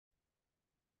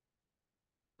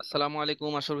আসসালামু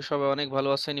আলাইকুম। আশা করি সবাই অনেক ভালো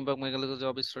আছেন। ইম্পক মেঘালয়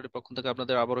জব স্টাডির পক্ষ থেকে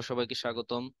আপনাদের আবারও সবাইকে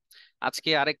স্বাগতম। আজকে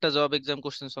আরেকটা জব এক্সাম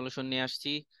কোশ্চেন সলিউশন নিয়ে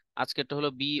আসছি। আজকেরটা হলো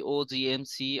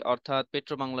বিওজিএমসি অর্থাৎ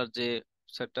পেট্রো বাংলার যে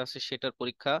সেটটা আছে সেটার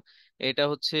পরীক্ষা। এটা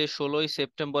হচ্ছে 16ই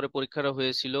সেপ্টেম্বরে পরীক্ষাটা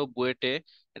হয়েছিল বুয়েটে।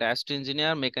 এটা অ্যাস্ট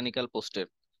ইঞ্জিনিয়ার মেকানিক্যাল পোস্টের।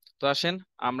 তো আসেন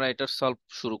আমরা এটার সলভ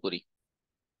শুরু করি।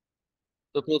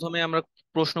 তো প্রথমে আমরা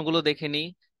প্রশ্নগুলো দেখে নিই।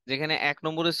 যেখানে 1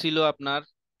 নম্বরে ছিল আপনার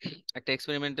একটা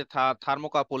এক্সপেরিমেন্টে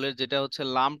থার্মোকাপলের, যেটা হচ্ছে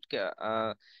লাম্পড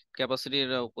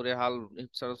ক্যাপাসিটির উপরে হাল,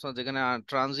 যেখানে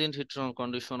ট্রানজিয়েন্ট হিট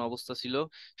কন্ডিশন অবস্থা ছিল,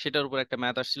 সেটার উপর একটা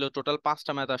ম্যাথ আসছিল। টোটাল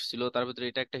 5টা ম্যাথ আসছিল, তার ভিতরে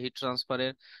এটা একটা হিট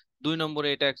ট্রান্সফারের। 2 নম্বরে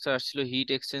এটা একটা আসছিল হিট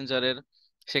এক্সচেঞ্জারের,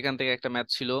 সেখান থেকে একটা ম্যাথ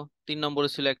ছিল। 3 নম্বরে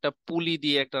ছিল একটা পুলি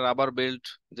দিয়ে একটা রাবার বেল্ট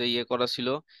যে ইয়ে করা ছিল,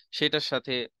 সেটার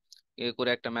সাথে করে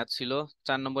একটা ম্যাথ ছিল।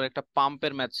 4 নম্বরে একটা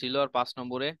পাম্পের ম্যাথ ছিল। আর 5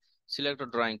 নম্বরে ছিল একটা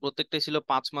ড্রয়িং। প্রত্যেকটাই ছিল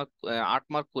 5 মার্ক, 8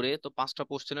 মার্ক করে। তো 5টা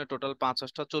কোশ্চেনের টোটাল 5 ×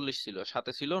 8 = 40 ছিল,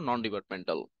 সাথে ছিল নন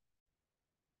ডিপার্টমেন্টাল।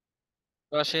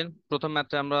 তো আসেন প্রথম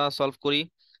ম্যাথটা আমরা সলভ করি।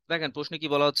 দেখেন প্রশ্নে কি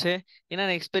বলা হচ্ছে, in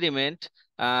an experiment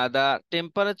the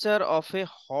temperature of A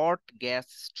hot gas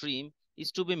stream is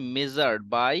two B measured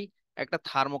by একটা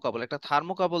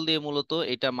থার্মোকাপল দিয়ে মূলত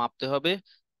এটা মাপতে হবে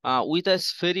উইথ আ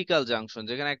স্ফেরিক্যাল জাংশন,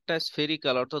 যেখানে একটা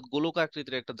স্ফেরিক্যাল অর্থাৎ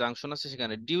গোলকাকৃতির একটা জাংশন আছে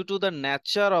সেখানে। Due to the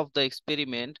nature of the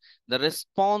experiment the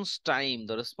response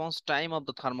time of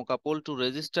the thermocouple to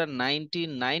register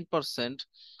 99%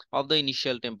 of the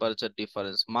initial temperature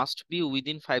difference must be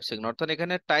within 5 second. অর্থাৎ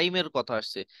এখানে টাইমের কথা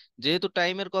আসছে। যেহেতু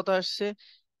টাইমের কথা আসছে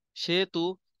সেহেতু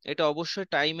এটা অবশ্যই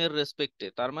টাইমের রেসপেক্টে,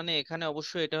 তার মানে এখানে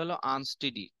অবশ্যই এটা হলো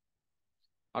আনস্টেডি।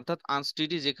 অর্থাৎ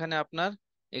আনস্টেডি, যেখানে আপনার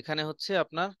এখানে হচ্ছে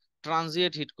আপনার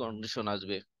ট্রানজিয়েন্ট হিট কন্ডিশন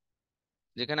আসবে।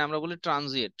 যেখানে আমরা বলি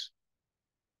ট্রানজিয়েন্ট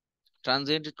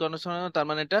ট্রানজিয়েন্ট হিট কন্ডিশন, তার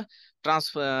মানে এটা ট্রান্স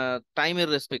টাইমের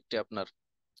রেসপেক্টে আপনার।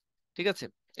 ঠিক আছে।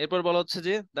 এরপর বলা হচ্ছে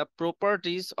যে the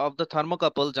properties of the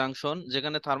thermocouple junction,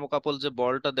 যেখানে থার্মোকাপল যে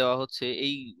বলটা দেওয়া হচ্ছে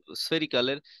এই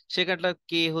স্ফেরিক্যালের, সেখানটা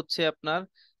কে হচ্ছে আপনার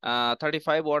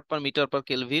 35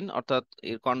 ওয়াট/মিটার/কেলভিন, অর্থাৎ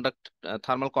এর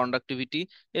থার্মাল কন্ডাক্টিভিটি।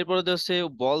 এরপরে দেওয়া হচ্ছে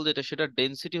বল যেটা, সেটা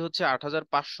ডেনসিটি হচ্ছে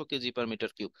 8500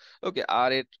 কেজি/মিটার কিউব। ওকে। আর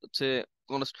এর হচ্ছে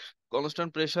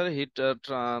constant pressure hit,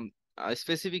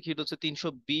 specific hit হচ্ছে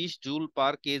 320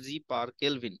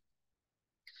 জুল/কেজি/কেলভিন।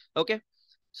 ওকে।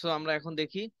 সো আমরা এখন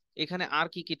দেখি এখানে আর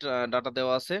কি কি ডাটা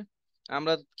দেওয়া আছে।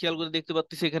 আমরা খেয়াল করে দেখতে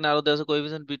পাচ্ছি এখানে আরো দেওয়া আছে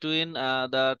coefficient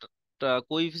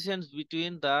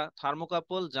between the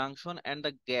thermocouple junction and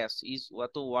the gas is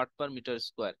ওয়াট/মিটার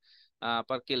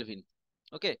স্কোয়ার/কেলভিন।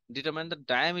 Okay. Determine the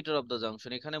diameter of the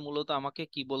junction, এখানে মূলত আমাকে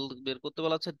কি বের করতে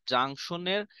বলা হচ্ছে,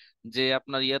 জাংশনের যে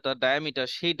আপনার ইয়েটা ডায়ামিটার,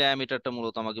 সেই ডায়ামিটারটা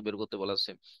মূলত আমাকে বের করতে বলা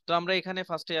হচ্ছে। তো আমরা এখানে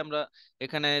ফার্স্টে আমরা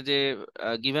এখানে যে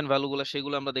গিভেন ভ্যালুগুলো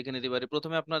সেগুলো আমরা দেখে নিতে পারি।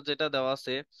 প্রথমে আপনার যেটা দেওয়া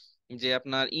আছে যে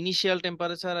আপনার ইনিশিয়াল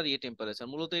টেম্পারেচার আর ইয়ে টেম্পারেচার,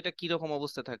 মূলত এটা কি রকম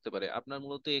অবস্থায় থাকতে পারে। আপনার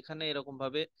মূলত এখানে এরকম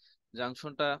ভাবে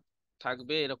জাংশনটা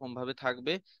থাকবে, এরকম ভাবে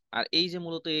থাকবে। আর এই যে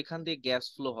মূলত এখান দিয়ে গ্যাস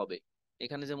ফ্লো হবে,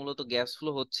 এখানে যে মূলত গ্যাস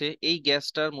ফ্লো হচ্ছে, এই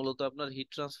গ্যাসটার মূলত আপনার হিট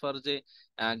ট্রান্সফার যে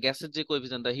গ্যাসের যে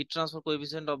coefficient, the heat transfer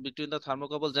coefficient of between the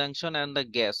thermocouple junction and the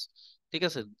gas. ঠিক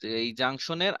আছে। যে এই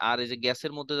জাংশনের আর এই যে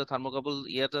গ্যাসের মধ্যে যে থার্মোকাপল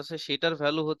ইয়াটা আছে, সেটার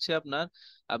ভ্যালু হচ্ছে আপনার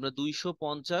আপনার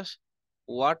 250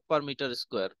 ওয়াট/মিটার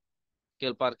স্কোয়ার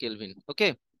কেলভিন। ওকে।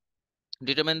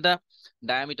 ডিটারমাইন দা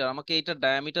ডায়ামিটার, আমাকে এটা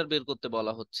ডায়ামিটার বের করতে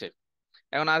বলা হচ্ছে।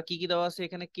 এখন আর কি কি দেওয়া আছে,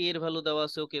 এখানে কে এর ভ্যালু দেওয়া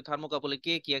আছে। ওকে, থার্মোকাপলে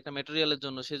কে কি একটা মেটেরিয়ালের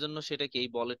জন্য, সেজন্য সেটা কি এই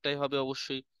বলেরটাই হবে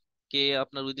অবশ্যই। কে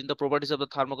আপনার within the properties of the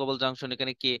thermocouple junction,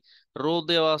 এখানে কে রো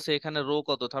দেওয়া আছে। এখানে রো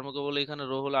কত থার্মোকাপল, এখানে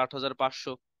রো হলো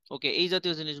 8500। ওকে, এই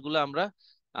জাতীয় জিনিসগুলো আমরা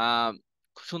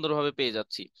খুব সুন্দরভাবে পেয়ে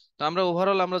যাচ্ছি। তো আমরা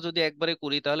ওভারঅল আমরা যদি একবারে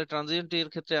করি, তাহলে ট্রানজিয়েন্ট এর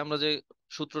ক্ষেত্রে আমরা যে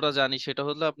সূত্রটা জানি সেটা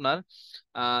হলো আপনার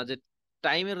যে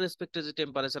টাইমের রেসপেক্টে যে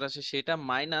টেম্পারেচার আসে সেটা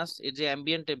মাইনাস এর যে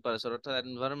অ্যাম্বিয়েন্ট টেম্পারেচার অর্থাৎ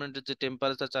এনভায়রনমেন্টের যে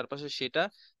টেম্পারেচার চারপাশে সেটা,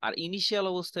 আর ইনিশিয়াল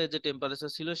অবস্থায় যে টেম্পারেচার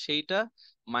ছিল সেইটা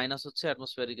মাইনাস হচ্ছে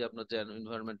অ্যাটমসফিয়ারিক আপনার যে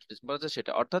এনভায়রনমেন্টের টেম্পারেচার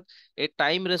সেটা। অর্থাৎ এই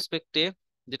টাইম রেসপেক্টে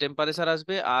যে টেম্পারেচার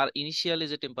আসবে আর ইনিশিয়ালি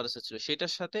যে টেম্পারেচার ছিল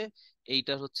সেটার সাথে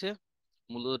এইটার হচ্ছে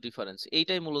মূলত ডিফারেন্স।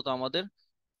 এইটাই মূলত আমাদের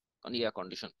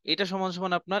কন্ডিশন। এটা সমান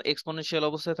সমান আপনার এক্সপোনেনশিয়াল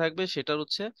অবস্থায় থাকবে, সেটার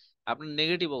হচ্ছে আপনার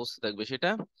নেগেটিভ অবস্থায় থাকবে। সেটা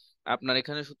আপনার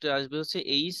এখানে সূত্রে আসবে হচ্ছে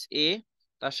এইচ এ,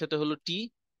 তার সাথে হলো টি,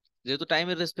 যেহেতু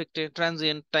টাইমের রেসপেক্টে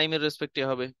ট্রানজিয়েন্ট টাইমের রেসপেক্টে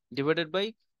হবে, ডিভাইডেড বাই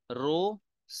রো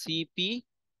সিপি।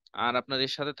 আর আপনার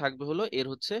এর সাথে থাকবে হলো এর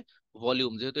হচ্ছে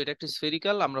ভলিউম, যেহেতু এটা একটা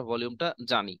স্ফেরিক্যাল আমরা ভলিউমটা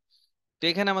জানি। তো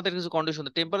এখানে আমাদের কিছু কন্ডিশন,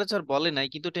 টেম্পারেচার বলে নাই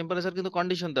কিন্তু টেম্পারেচার কিন্তু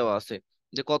কন্ডিশন দেওয়া আছে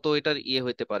যে কত এটার ইয়ে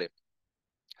হইতে পারে।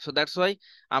 সো দ্যাটস ওয়াই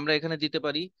আমরা এখানে দিতে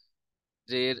পারি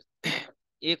যে এর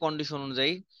এ কন্ডিশন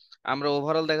অনুযায়ী আমরা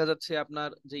ওভারঅল দেখা যাচ্ছে আপনার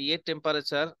যে এর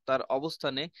টেম্পারেচার তার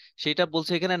অবস্থানে, সেটা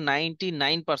বলছে এখানে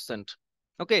 99%।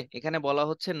 ওকে, এখানে বলা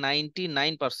হচ্ছে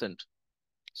 99%।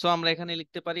 সো আমরা এখানে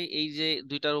লিখতে পারি এই যে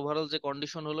দুইটার ওভারঅল যে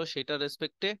কন্ডিশন হলো সেটার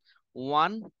রেসপেক্টে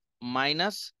 1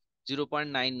 মাইনাস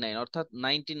 0.99, অর্থাৎ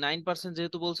 99%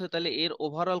 যেহেতু বলছে, তাহলে এর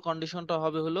ওভারঅল কন্ডিশনটা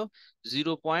হবে হলো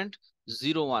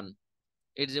 0.01,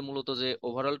 এর যে মূলত যে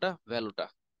ওভারঅলটা ভ্যালুটা।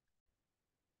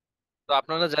 তো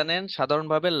আপনারা জানেন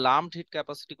সাধারণভাবে লাম্পড হিট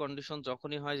ক্যাপাসিটি কন্ডিশন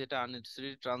যখনই হয়, যেটা আননেসেসারি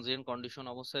ট্রানজিয়েন্ট কন্ডিশন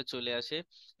অবস্থায় চলে আসে,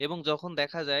 এবং যখন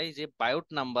দেখা যায় যে বায়োট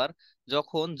নাম্বার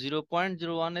যখন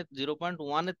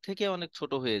 0.01 এর থেকে অনেক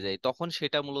ছোট হয়ে যায়, তখন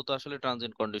সেটা মূলত আসলে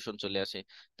ট্রানজিয়েন্ট কন্ডিশন চলে আসে।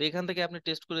 তো এখান থেকে আপনি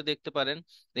টেস্ট করে দেখতে পারেন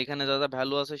এখানে যা যা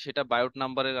ভ্যালু আছে সেটা বায়োট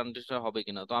নাম্বারের আনডিস্টার হবে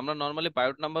কিনা। তো আমরা নর্মালি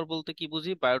বায়োট নাম্বার বলতে কি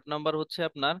বুঝি? বায়োট নাম্বার হচ্ছে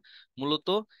আপনার মূলত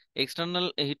এক্সটার্নাল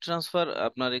হিট ট্রান্সফার,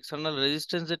 আপনার এক্সটার্নাল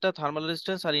রেজিস্ট্যান্স যেটা, থার্মাল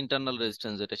রেজিস্ট্যান্স, আর ইন্টারনাল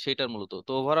রেজিস্ট্যান্স যেটা, সেটার মূলত।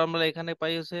 তো ওভারঅল আমরা এখানে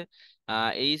পাই হচ্ছে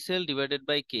এইচ এল ডিভাইডেড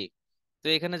বাই কে। তো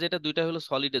এখানে যেটা দুইটা হলো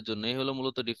সলিডের জন্য, এই হলো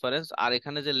মূলত ডিফারেন্স। আর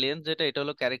এখানে যে লেন্থ যেটা, এটা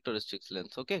হলো ক্যারেক্টারিস্টিক্স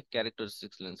লেন্থ। ওকে,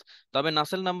 ক্যারেক্টারিস্টিক্স লেন্থ। তবে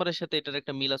নাসেল নাম্বারের সাথে এটার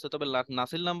একটা মিল আছে, তবে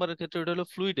নাসেল নাম্বারের ক্ষেত্রে এটা হলো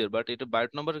ফ্লুইডের, বাট এটা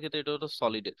বায়োট নাম্বারের ক্ষেত্রে এটা হলো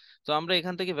সলিডের। তো আমরা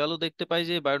এখান থেকে ভ্যালু দেখতে পাই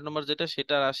যে বায়োট নাম্বার যেটা,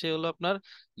 সেটা আসে হলো আপনার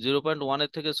 0.1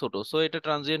 এর থেকে ছোট, সো এটা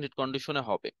ট্রানজিয়েন্ট হিট কন্ডিশনে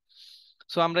হবে।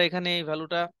 সো আমরা এখানে এই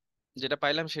ভ্যালুটা যেটা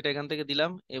পাইলাম সেটা এখান থেকে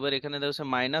দিলাম। এবার এখানে দেওয়া আছে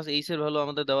মাইনাস এইচ এর ভ্যালু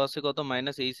আমাদের দেওয়া আছে কত,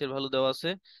 মাইনাস এইচ এর ভ্যালু দেওয়া আছে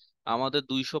আমাদের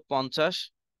 250।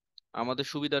 আমাদের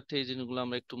সুবিধার্থে এই জিনিসগুলো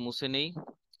আমরা একটু মুছে নেই,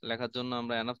 লেখার জন্য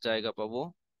আমরা এনাফ জায়গা পাবো।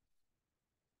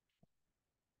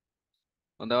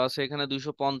 দেওয়া আছে এখানে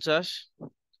 250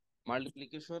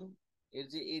 মাল্টিপ্লিকেশন এর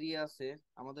যে এরিয়া আছে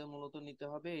আমাদের মূলত নিতে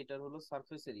হবে, এটার হলো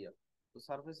সারফেস এরিয়া। তো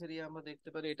সারফেস এরিয়া আমরা দেখতে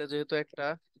পারি এটা যেহেতু একটা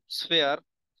স্ফেয়ার,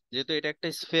 যেহেতু এটা একটা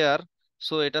স্ফেয়ার,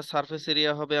 সো এটা সারফেস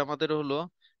এরিয়া হবে আমাদের হলো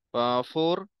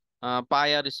 4 পাই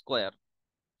আর স্কোয়ার।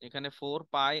 এখানে 4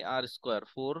 পাই আর স্কোয়ার,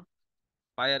 4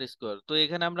 পাই আর স্কোয়ার। তো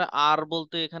এখানে আমরা আর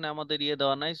বলতে এখানে আমাদের ইয়ে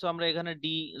দেওয়া নাই, সো আমরা এখানে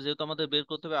ডি, যেহেতু আমাদের বের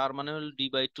করতে হবে আর মানে হলো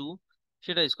d/2,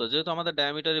 সেটা স্কোয়ার, যেহেতু আমাদের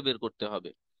ডায়ামিটারে বের করতে হবে।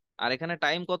 আর এখানে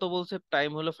টাইম কত বলছে, টাইম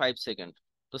হলো 5 সেকেন্ড।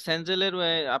 তো স্যানজেলের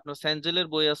আপনার স্যানজেলের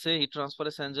বই আছে হিট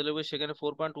ট্রান্সফারের, স্যানজেলের বই, সেখানে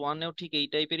 4.1-এও ঠিক এই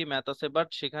টাইপেরই ম্যাথ আছে, বাট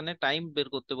সেখানে টাইম বের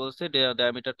করতে বলছে,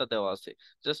 ডায়ামিটারটা দেওয়া আছে।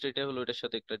 জাস্ট এটা হলো, এটার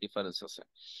সাথে একটা ডিফারেন্স আছে।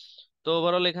 তো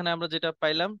ওভারঅল এখানে আমরা যেটা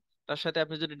পাইলাম, তার সাথে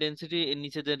আপনি যদি ডেনসিটি, এর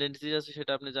নিচে যে ডেনসিটি আছে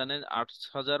সেটা আপনি জানেন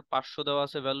 8500 দেওয়া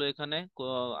আছে ভ্যালু এখানে,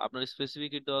 আপনার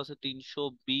স্পেসিফিক হিট দেওয়া আছে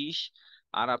 320।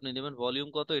 আর আপনি নেবেন ভলিউম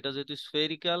কত, এটা যেহেতু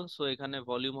স্ফেরিক্যাল, সো এখানে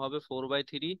ভলিউম হবে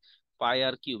 4/3 পাই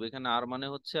আর কিউব। এখানে আর মানে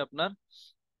হচ্ছে আপনার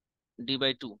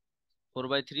d/2,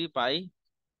 4/3 পাই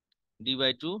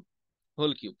d/2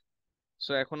 হোল কিউব।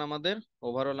 সো এখন আমাদের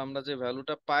ওভারঅল আমরা যে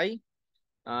ভ্যালুটা পাই,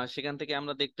 সেখান থেকে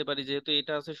আমরা দেখতে পারি যেহেতু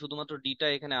এটা আছে শুধুমাত্র ডিটা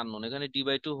এখানে আননোন, এখানে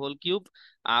d/2 হোল কিউব,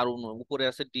 আর উপরে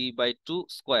আছে d/2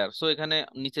 স্কোয়ার, সো এখানে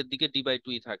নিচের দিকে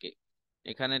d/2 থাকে।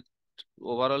 এখানে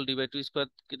ওভারঅল d/2 স্কোয়ার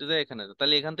কেটে যায় এখানে,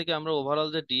 তাহলে এখান থেকে আমরা ওভারঅল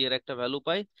যে ডি এর একটা ভ্যালু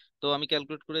পাই। তো আমি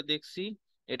ক্যালকুলেট করে দেখছি,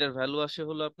 এটার ভ্যালু আসে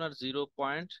হলো আপনার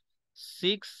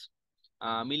 0.6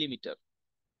 মিলিমিটার।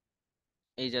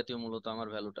 এই জাতীয় মূলত আমার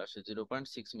ভ্যালুটা আসে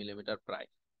 0.6 মিলিমিটার প্রায়।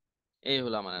 এই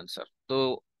হলো আমার অ্যান্সার। তো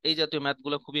এই জাতীয় ম্যাথ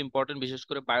গুলো খুবই ইম্পর্টেন্ট, বিশেষ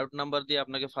করে বায়োট নাম্বার দিয়ে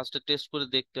আপনাকে ফার্স্টে টেস্ট করে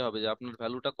দেখতে হবে যে আপনার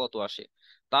ভ্যালুটা কত আসে,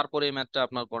 তারপরে এই ম্যাথটা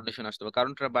আপনার কন্ডিশন আসতে হবে।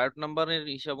 কারণ বায়োট নাম্বারের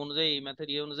হিসাব অনুযায়ী, এই ম্যাথের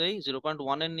ইয়ে অনুযায়ী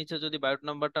 0.1 এর নিচে যদি বায়োট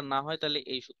নাম্বারটা না হয়, তাহলে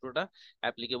এই সূত্রটা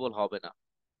অ্যাপ্লিকেবল হবে না।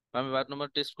 আমি বায়োট নাম্বার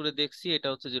টেস্ট করে দেখছি, এটা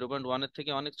হচ্ছে 0.1 এর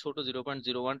থেকে অনেক ছোট,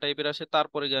 0.01 টাইপের আসে,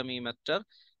 তারপরে গিয়ে আমি এই ম্যাথটার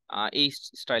এই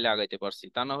স্টাইলে আগাইতে পারছি,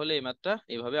 তা না হলে এই ম্যাথটা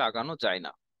এইভাবে আগানো যায়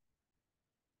না।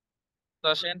 তো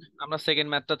আসেন আমরা সেকেন্ড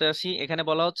ম্যাথটাতে আসি। এখানে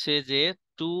বলা হচ্ছে যে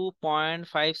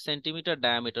 2.5 সেন্টিমিটার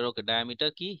ডায়ামিটার, ওকে, ডায়ামিটার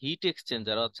কি, হিট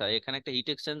এক্সচেঞ্জার। আচ্ছা, এখানে একটা হিট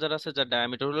এক্সচেঞ্জার আছে যার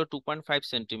ডায়ামিটার হলো 2.5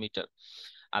 সেন্টিমিটার।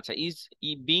 আচ্ছা, is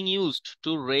being used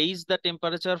to raise the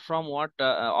temperature from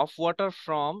water of water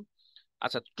from,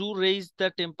 আচ্ছা, two raise the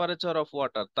temperature of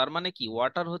water, তার মানে কি,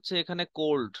 ওয়াটার হচ্ছে এখানে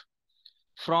কোল্ড,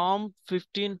 ফ্রম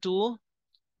 15 to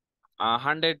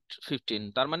 115,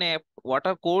 তার মানে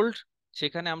ওয়াটার কোল্ড।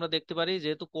 সেখানে আমরা দেখতে পারি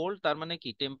যেহেতু কোল্ড, তার মানে কি,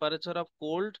 টেম্পারেচার অফ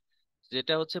কোল্ড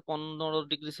যেটা হচ্ছে 15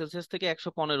 ডিগ্রি সেলসিয়াস থেকে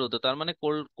 115, তার মানে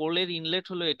কোল্ডের ইনলেট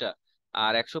হলো এটা,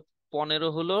 আর 115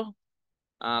 হলো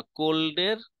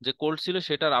কোল্ডের, যে কোল্ড ছিল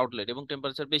সেটার আউটলেট, এবং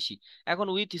টেম্পারেচার বেশি। এখন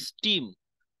with steam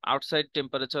outside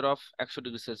temperature of 100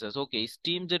 degree Celsius, okay,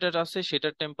 steam যেটা আছে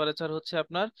সেটার টেম্পারেচার হচ্ছে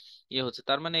আপনার ইয়ে হচ্ছে,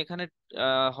 তার মানে এখানে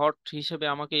হট হিসেবে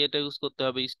আমাকে এটা ইউজ করতে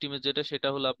হবে, স্টিমের যেটা সেটা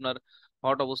হলো আপনার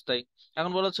হট অবস্থায়।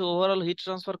 এখন বলা হচ্ছে overall heat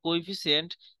transfer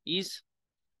coefficient is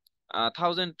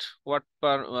 1000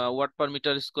 watt per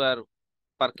metre square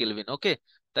per kelvin. ওকে,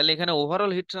 তাহলে এখানে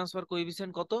ওভারঅল হিট ট্রান্সফার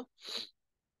কোএফিসিয়েন্ট কত,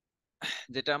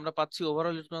 যেটা আমরা পাচ্ছি,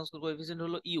 ওভারঅল হিট ট্রান্সফার কোএফিসিয়েন্ট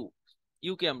হলো ইউ।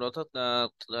 ইউ কে আমরা অর্থাৎ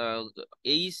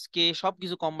এইচ কে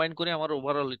সবকিছু কম্বাইন করে আমার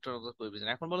ওভারঅল হিট ট্রান্সফার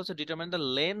কোএফিসিয়েন্ট। এখন বলা হচ্ছে determine the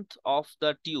length of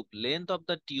the tube, length of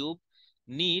the tube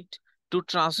need to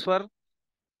transfer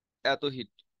এত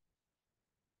হিট।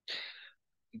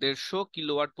 150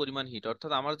 কিলোওয়াট পরিমাণ হিট,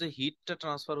 অর্থাৎ আমার যে হিটটা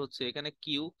ট্রান্সফার হচ্ছে এখানে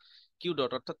কিউ কিউ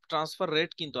ডট অর্থাৎ ট্রান্সফার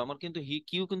রেট, কিন্তু আমার কিন্তু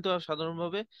কিউ কিন্তু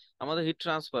সাধারণভাবে আমাদের হিট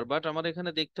ট্রান্সফার, বাট আমার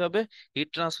এখানে দেখতে হবে হিট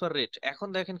ট্রান্সফার রেট। এখন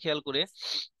দেখেন খেয়াল করে,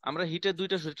 আমরা হিটের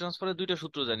দুইটা হিট ট্রান্সফারের দুইটা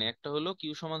সূত্র জানি, একটা হলো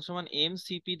কিউ সমান সমান এম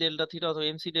সিপি ডেল্টা থিটা অথবা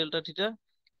M C delta theta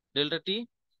delta টি।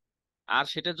 আর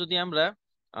সেটা যদি আমরা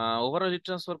ওভারঅল হিট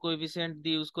ট্রান্সফার কোএফিসিয়েন্ট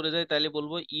দিয়ে ইউজ করে যাই তাহলে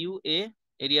বলবো ইউ এ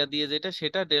এরিয়া দিয়ে যেটা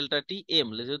সেটা ডেল্টা টি এম,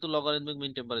 যেহেতু লগারিদমিক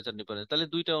মিন টেম্পারেচার ডিফারেন্স, তাহলে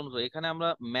দুইটা অনুযায়ী এখানে আমরা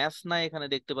ম্যাস নাই এখানে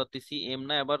দেখতে পাচ্ছি, এম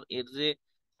নাই, আবার এর যে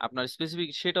আপনার স্পেসিফিক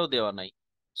সেটাও দেওয়া নাই।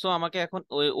 সো আমাকে এখন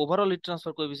ওই ওভারঅল হিট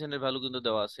ট্রান্সফার কোএফিসিয়েন্টের ভ্যালু কিন্তু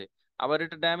দেওয়া আছে, আবার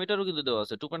এটা ডায়ামিটারও কিন্তু দেওয়া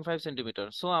আছে 2.5 সেন্টিমিটার।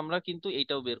 সো আমরা কিন্তু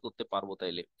এইটাও বের করতে পারবো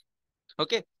তাইলে।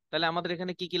 ওকে, তাহলে আমাদের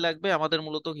এখানে কি কি লাগবে, আমাদের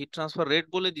মূলত হিট ট্রান্সফার রেট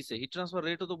বলে দিছে, হিট ট্রান্সফার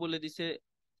রেটও তো বলে দিছে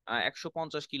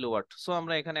 150 কিলোওয়াট। সো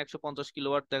আমরা এখানে 150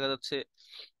 কিলোওয়াট দেখা যাচ্ছে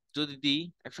যদি দিই,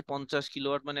 150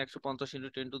 কিলোওয়াট মানে 150 ×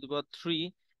 10⁻³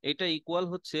 এটা ইকুয়াল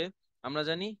হচ্ছে, আমরা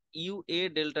জানি U A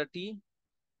delta T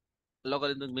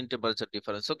logarithmic mean temperature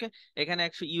difference. ওকে, এখানে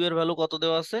 100 ইউ এর ভ্যালু কত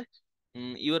দেওয়া আছে,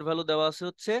 ইউ এর ভ্যালু দেওয়া আছে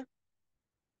হচ্ছে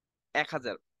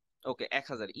 1000। ওকে,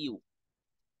 1000 ইউ।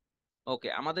 ওকে,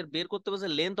 আমাদের বের করতে বলছে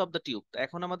লেন্থ অফ দ্য টিউব,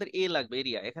 এখন আমাদের এ লাগবে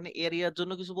এরিয়া, এখানে এরিয়ার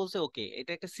জন্য কিছু বলছে। ওকে,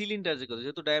 এটা একটা সিলিন্ডার,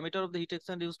 যেহেতু diameter of the hit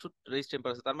exchange use to raise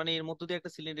temperature, তার মানে এর মধ্যে দিয়ে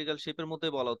একটা সিলিন্ড্রিক্যাল শেপের মধ্যে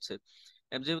বলা হচ্ছে।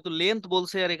 যেহেতু লেন্থ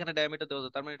বলছে আর এখানে ডায়ামিটার দেওয়া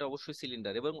হচ্ছে, তার মানে এটা অবশ্যই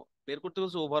সিলিন্ডার, এবং বের করতে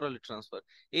বলছে ওভারঅল হিট ট্রান্সফার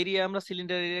এরিয়া। আমরা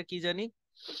সিলিন্ডার এরিয়া কি জানি,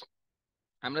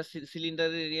 আমরা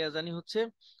সিলিন্ডারের এরিয়া জানি হচ্ছে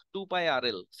 2 পাই আর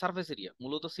এল, সারফেস এরিয়া।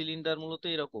 মূলত সিলিন্ডার মূলত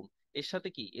এরকম, এর সাথে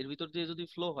কি এর ভিতর দিয়ে যদি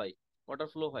ফ্লো হয়, ওয়াটার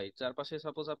ফ্লো হয় চারপাশে,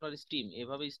 সাপোজ আপনার স্টিম,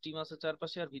 এভাবে স্টিম আছে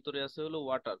চারপাশে আর ভিতরে আছে হলো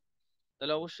ওয়াটার,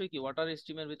 তাহলে অবশ্যই কি ওয়াটার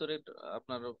স্টিমের ভিতরে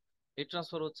আপনার হিট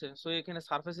ট্রান্সফার হচ্ছে। সো এখানে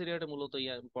সারফেস এরিয়াটা মূলত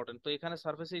ইম্পর্টেন্ট। তো এখানে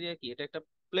সারফেস এরিয়া কি, এটা একটা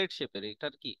প্লেট শেপের,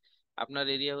 এটার কি আপনার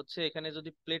এরিয়া হচ্ছে, এখানে যদি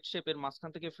প্লেট শেপের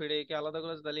মাঝখান থেকে ফেড়ে একে আলাদা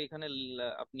করা যায় তাহলে এখানে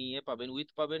আপনি পাবেন উইথ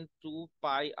পাবেন 2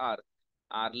 পাই আর,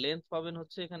 আর লেন্থ পাবেন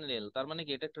হচ্ছে এখানে এল, তার মানে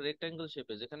কি এটা একটা রেক্টাঙ্গেল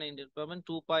শেপে, যেখানে পাবেন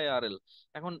 2 পাই আর এল।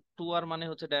 এখন 2 আর মানে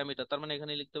হচ্ছে ডায়ামিটার, তার মানে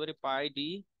এখানে লিখতে পারি পাই ডি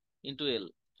ইন্টু এল।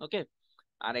 ওকে,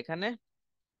 আর এখানে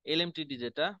এলএমটিডি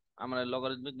যেটা আমরা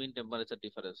লগারিদমিক মিন টেম্পারেচার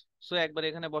ডিফারেন্স। সো একবার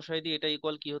এখানে বসাই দিই, এটা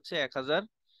ইকুয়াল কি হচ্ছে 1000,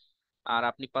 আর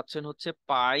আপনি পাচ্ছেন হচ্ছে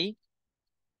পাই,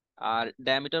 আর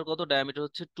ডায়ামিটার কত, ডায়ামিটার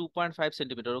হচ্ছে 2.5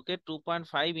 সেন্টিমিটার। ওকে,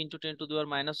 2.5 ×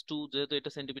 10⁻², যেহেতু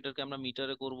এটা সেন্টিমিটারকে আমরা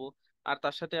মিটারে করব, আর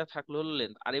তার সাথে আর থাকলো হলো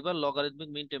লেন্থ। আর এবার লগারিদমিক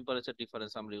মিন টেম্পারেচার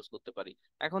ডিফারেন্স আমরা ইউজ করতে পারি।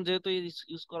 এখন যেহেতু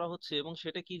ইউজ করা হচ্ছে এবং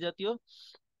সেটা কি জাতীয়,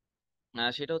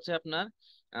 সেটা হচ্ছে আপনার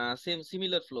সেম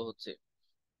সিমিলার ফ্লো হচ্ছে,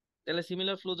 তাহলে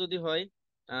সিমিলার ফ্লো যদি হয়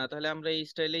তাহলে আমরা এই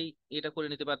স্টাইলেই এটা করে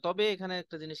নিতে পারি। তবে এখানে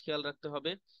একটা জিনিস খেয়াল রাখতে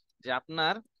হবে যে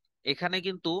আপনার এখানে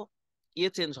কিন্তু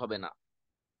চেঞ্জ হবে না,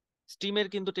 স্টিমের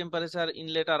কিন্তু টেম্পারেচার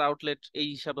ইনলেট আর আউটলেট এই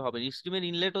হিসাবে হবে, স্টিমের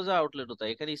ইনলেটও যা আউটলেটও তাই।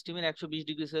 এখানে স্টিমের 120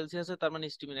 ডিগ্রি সেলসিয়াস, তার মানে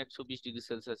স্টিমের 120 ডিগ্রি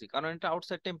সেলসিয়াস, কারণ এটা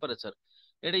আউটসাইড টেম্পারেচার।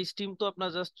 এটা স্টিম তো আপনার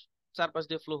জাস্ট চারপাশ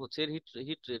দিয়ে ফ্লো হচ্ছে, এর হিট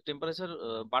হিট টেম্পারেচার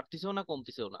বাড়তিছেও না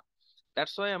কমতিছেও না।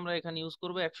 দ্যাটস ওয়াই আমরা এখানে ইউজ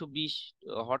করবো 120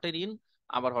 হটের ইন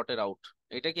আবার হটের আউট।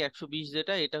 এটা কি 120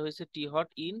 যেটা, এটা হয়েছে টি হট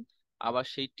ইন, আবার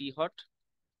সেই টি হট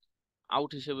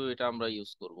আউট হিসেবে এটা আমরা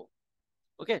ইউজ করব।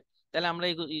 ওকে, তাহলে আমরা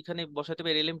এখানে বসাতে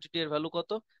পারি এলএমটিটি এর ভ্যালু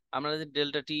কত, আমরা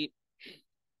ডেল্টা টি,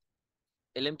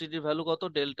 এলএমটিটির ভ্যালু কত,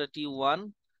 delta T one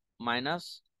minus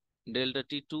delta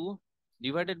T two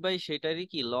divided by সেটারই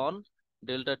কি loan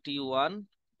delta T one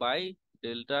by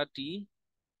delta T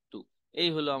two. এই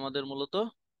হলো আমাদের মূলত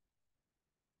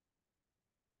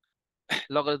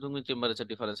লগারিদমিক টেম্পারেচার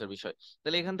ডিফারেন্সের বিষয়।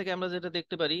 তাহলে এখান থেকে আমরা যেটা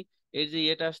দেখতে পারি, এই যে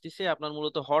এটা আসতেছে আপনার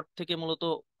মূলত হট থেকে, মূলত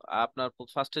আপনার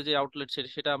ফার্স্টে যে আউটলেট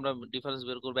সেটা আমরা ডিফারেন্স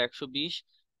বের করবো 120,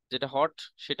 যেটা হট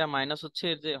সেটা মাইনাস হচ্ছে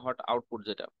এর যে হট আউটপুট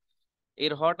যেটা,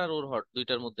 এর হট আর ওর হট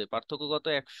দুইটার মধ্যে পার্থক্য কত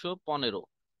 115,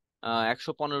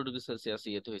 115 ডিগ্রি সেলসিয়াস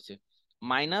ইয়েতে হয়েছে,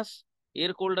 মাইনাস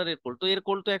এর কোল্ড আর এর কোল্ড, তো এর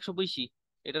কোল্ড তো 120,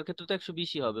 এটার ক্ষেত্রে তো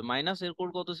 120 হবে, মাইনাস এর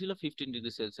কোল্ড কত ছিল 15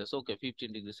 degree Celsius. Okay,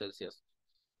 15 degree Celsius.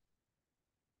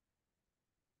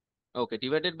 Okay,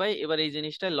 divided by, এবার এই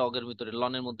জিনিসটা লগের ভিতরে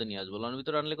লনের মধ্যে নিয়ে আসবো, লনের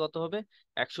ভিতরে আনলে কত হবে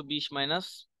 120 মাইনাস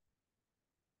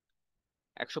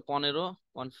 115,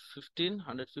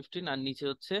 115, আর নিচে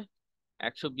হচ্ছে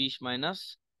 120 মাইনাস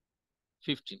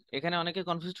 15। এখানে অনেকে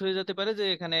কনফিউজ হয়ে যেতে পারে যে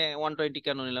এখানে 120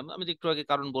 কেন নিলাম, আমি তো একটু আগে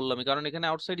কারণ বললামই, কারণ এখানে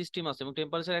আউটসাইড স্টিম আছে এবং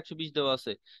টেম্পারেচার 120 দেওয়া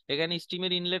আছে। এখানে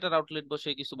স্টিমের ইনলেট আর আউটলেট বসে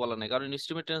কিছু বলা নাই, কারণ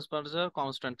স্টিমের টেম্পারেচার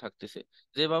কনস্ট্যান্ট থাকতেছে,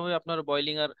 যেভাবে আপনার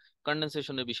বয়লিং আর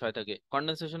কন্ডেনসেশনের বিষয় থাকে।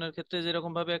 কন্ডেনসেশনের ক্ষেত্রে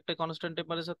যেরকম ভাবে একটা কনস্ট্যান্ট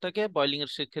টেম্পারেচার থাকে, বয়লিং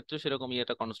এর ক্ষেত্রে সেরকম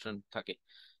ইয়েটা কনস্ট্যান্ট থাকে।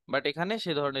 বাট এখানে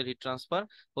সে ধরনের হিট ট্রান্সফার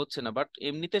হচ্ছে না, বাট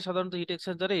এমনিতে সাধারণত হিট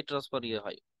এক্সচেঞ্জারে হিট ট্রান্সফার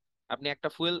হয়। আপনি একটা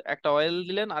ফুয়েল, একটা অয়েল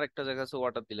দিলেন আর একটা জায়গায়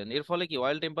ওয়াটার দিলেন, এর ফলে কি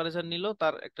অয়েল টেম্পারেচার নিল,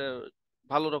 তার একটা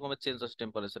ভালো রকমের চেঞ্জ আছে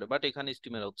টেম্পারেচারে, বাট এখানে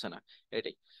স্টিমের হচ্ছে না।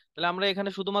 এটাই। তাহলে আমরা এখানে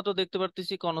শুধুমাত্র দেখতে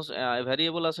পারতেছি কোন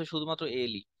ভ্যারিয়েবল আছে শুধুমাত্র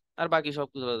এলই, আর বাকি সব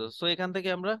কিছু আছে। সো এখান থেকে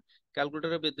আমরা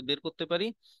ক্যালকুলেটরে বের করতে পারি।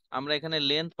 আমরা এখানে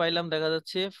লেন্থ পাইলাম দেখা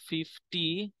যাচ্ছে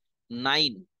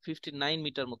 59, 59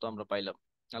 মিটার মতো আমরা পাইলাম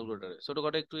ক্যালকুলেটরে।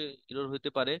 ছোটখাটো একটু এরর হইতে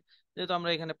পারে, যেহেতু আমরা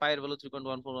এখানে পায়ের ভ্যালু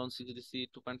 3.1416 দিছি,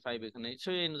 2.5 এখানে,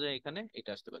 সেই অনুযায়ী এখানে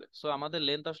এটা আসতে পারে। সো আমাদের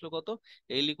লেন্থ আসলো কত,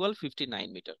 এল ইকুয়াল 59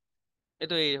 মিটার। এই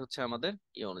তো এই হচ্ছে আমাদের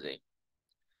এই অনুযায়ী।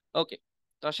 ওকে,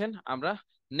 তো আসেন আমরা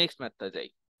নেক্সট ম্যাথটা যাই।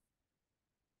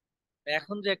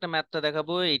 এখন যে একটা ম্যাথটা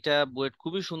দেখাবো, এটা বুয়েট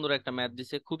খুবই সুন্দর একটা ম্যাথ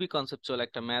দিছে, খুবই কনসেপচুয়াল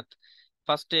একটা ম্যাথ।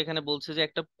 ফার্স্টে এখানে বলছে যে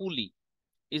একটা পুলি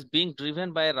is being driven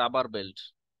by rubber belt.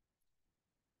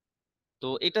 তো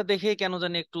এটা দেখে কেন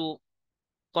জানি একটু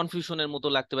কনফিউশনের মতো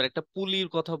লাগতে পারে, একটা পুলির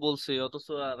কথা বলছে অথচ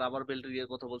রাবার বেল্টের ইয়ের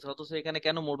কথা বলছে, অথচ এখানে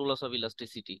কেন মডুলাস অফ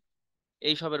ইলাস্টিসিটি,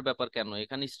 এইসবের ব্যাপার কেন,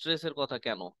 এখানে স্ট্রেসের কথা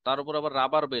কেন, তার উপর আবার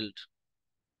রাবার বেল্ট,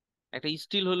 একটা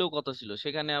স্টিল হলেও কথা ছিল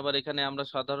সেখানে। আবার এখানে আমরা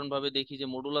সাধারণভাবে দেখি যে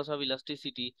মডুলাস অফ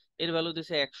ইলাস্টিসিটি এর ভ্যালু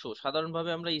দিছে 100, সাধারণভাবে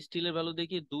আমরা স্টিলের ভ্যালু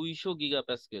দেখি 200 গিগা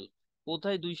প্যাসকেল।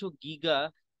 কোথায় 200 গিগা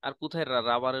আর কোথায়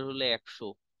রাবারের হলে 100?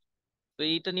 তো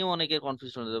এইটা নিয়েও অনেকের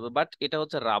কনফিউশন হয়ে যাবে, বাট এটা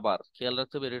হচ্ছে রাবার, খেয়াল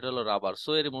রাখতে হবে এটা হলো রাবার,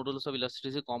 সো এর মডুলাস অফ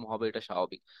ইলাস্টিসিটি কম হবে, এটা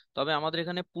স্বাভাবিক। তবে আমাদের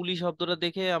এখানে পুলি শব্দটা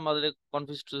দেখে আমাদের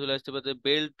কনফিউজ চলে আসতে পারে,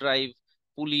 বেল্ট ড্রাইভ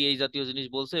পুলি এই জাতীয় জিনিস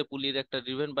বলছে, পুলির একটা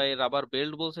ড্রিভেন বাই রাবার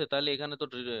বেল্ট বলছে, তাহলে এখানে তো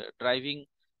ড্রাইভিং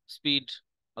স্পিড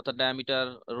অর্থাৎ ডায়ামিটার,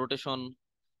 রোটেশন,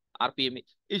 আরপিএম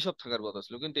এইসব থাকার কথা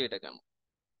ছিল, কিন্তু এটা কেন?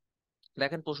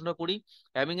 দেখেন প্রশ্নটা করি।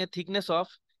 হ্যাভিং এ থিকনেস অফ,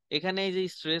 এখানে এই যে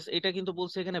স্ট্রেস, এটা কিন্তু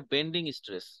বলছে এখানে বেন্ডিং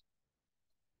স্ট্রেস,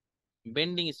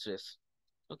 বেন্ডিং স্ট্রেস।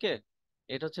 ওকে,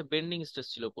 এটা হচ্ছে বেন্ডিং স্ট্রেস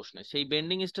ছিল প্রশ্নে, সেই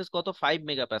বেন্ডিং স্ট্রেস কত, 5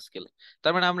 মেগাপ্যাসকেল।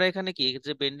 তার মানে আমরা এখানে কি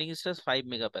যে বেন্ডিং স্ট্রেস 5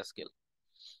 মেগাপ্যাসকেল।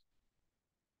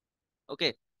 ওকে,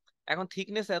 এখন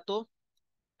থিকনেস এত,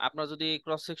 আপনার যদি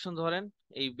ক্রস সেকশন ধরেন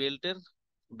এই বেল্টের,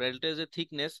 বেল্টের যে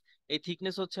থিকনেস, এই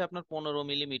থিকনেস হচ্ছে আপনার 15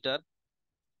 মিলিমিটার।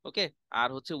 ওকে, আর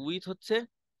হচ্ছে উইথ হচ্ছে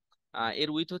এর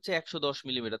উইথ হচ্ছে 110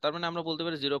 মিলিমিটার, তার মানে আমরা বলতে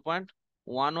পারি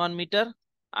 0.11 মিটার,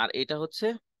 আর এটা হচ্ছে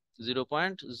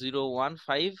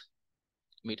 0.015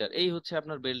 মিটার। এই হচ্ছে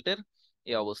আপনার বেল্টের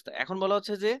এই অবস্থা। এখন বলা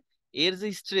হচ্ছে যে এর যে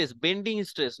stress, bending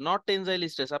stress not টেনজাইল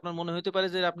stress, আপনার মনে হতে পারে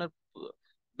যে আপনার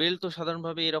বেল্ট তো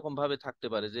সাধারণভাবে এরকম ভাবে থাকতে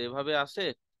পারে যে এভাবে আছে,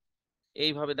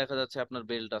 এইভাবে দেখা যাচ্ছে আপনার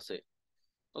বেল্ট আছে।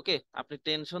 ওকে, আপনি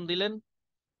টেনশন দিলেন,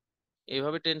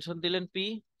 এইভাবে টেনশন দিলেন পি,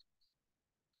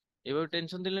 এভাবে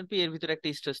টেনশন দিলেন পি, এর ভিতরে একটা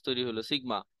স্ট্রেস তৈরি হলো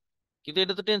সিগমা, কিন্তু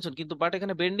এটা তো টেনশন, কিন্তু বাট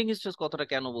এখানে বেন্ডিং স্ট্রেস কথাটা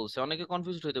কেন বলছে, অনেকে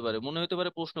কনফিউজড হতে পারে, মনে হতে পারে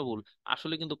প্রশ্ন ভুল,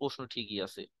 আসলে কিন্তু প্রশ্ন ঠিকই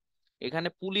আছে। এখানে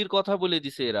পুলির কথা বলে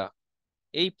দিছে এরা,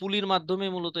 এই পুলির মাধ্যমে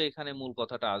মূলত এখানে মূল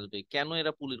কথাটা আসবে, কেন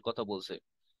এরা পুলির কথা বলছে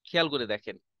খেয়াল করে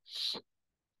দেখেন।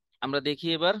 আমরা দেখি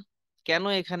এবার কেন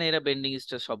এখানে এরা বেন্ডিং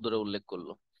স্ট্রেস শব্দটা উল্লেখ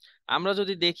করলো। আমরা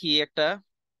যদি দেখি একটা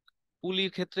পুলির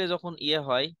ক্ষেত্রে যখন ইয়ে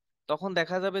হয়, তখন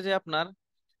দেখা যাবে যে আপনার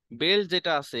বেল্ট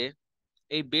যেটা আছে,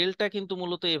 এই বেল্টটা কিন্তু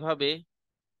মূলত এভাবে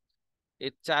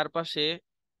এর চারপাশে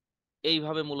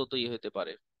এইভাবে মূলত ইয়ে হতে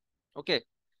পারে। ওকে,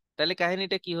 তাহলে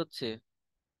কাহিনীটা কি হচ্ছে,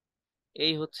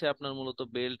 এই হচ্ছে আপনার মূলত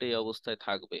বেল্ট এই অবস্থায়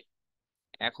থাকবে।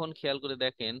 এখন খেয়াল করে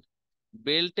দেখেন,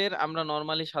 বেল্টের আমরা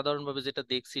নর্মালি সাধারণভাবে যেটা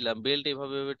দেখছিলাম, বেল্ট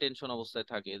এভাবে টেনশন অবস্থায়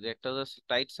থাকে, যে একটা হচ্ছে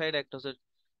টাইট সাইড একটা হচ্ছে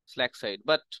স্ল্যাক সাইড,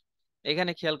 বাট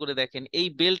এখানে খেয়াল করে দেখেন এই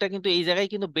বেল্টটা কিন্তু এই জায়গায়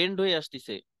কিন্তু বেন্ড হয়ে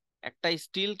আসতেছে। একটা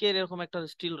স্টিলকে এরকম একটা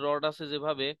স্টিল রড আছে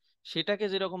যেভাবে, সেটাকে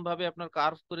যেরকম ভাবে আপনার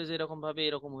কার্ভ করে যেরকম ভাবে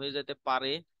এরকম হয়ে যেতে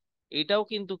পারে, এটাও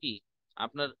কিন্তু কি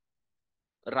আপনার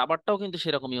রাবারটাও কিন্তু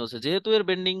সেরকমই হচ্ছে, যেহেতু এর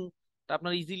বেন্ডিং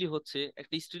আপনার ইজিলি হচ্ছে,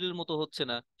 একটা স্টিলের মতো হচ্ছে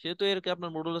না, সেহেতু এর কি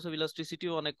আপনার মডুলাস অফ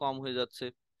ইলাস্টিসিটিও অনেক কম হয়ে যাচ্ছে।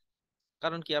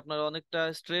 কারণ কি আপনার অনেকটা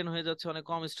স্ট্রেন হয়ে যাচ্ছে অনেক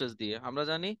কম স্ট্রেস দিয়ে, আমরা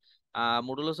জানি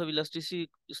modulus of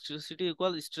elasticity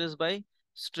equal stress by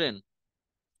strain.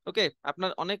 ওকে,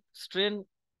 আপনার অনেক স্ট্রেন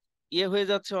ইয়ে হয়ে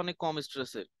যাচ্ছে অনেক কম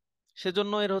স্ট্রেসে,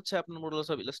 সেজন্য এর হচ্ছে আপনার মডুলাস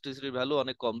অফ ইলাস্টিসিটির ভ্যালু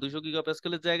অনেক কম, 200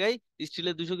 গিগাপ্যাসকেলের জায়গায়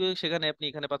স্টিলের 200 গিগা, সেখানে আপনি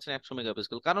এখানে পাচ্ছেন 100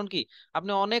 মেগাপ্যাসকেল। কারণ কি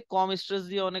আপনি অনেক কম স্ট্রেস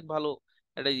দিয়ে অনেক ভালো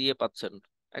একটা ইয়ে পাচ্ছেন।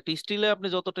 একটা স্টিলে আপনি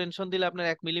যত টেনশন দিলে আপনার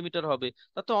 1 মিলিমিটার হবে,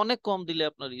 তাতে অনেক কম দিলে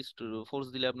আপনার ফোর্স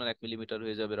দিলে আপনার 1 মিলিমিটার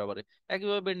হয়ে যাবে রাবারে।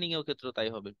 একইভাবে বেন্ডিং এর ক্ষেত্রে তাই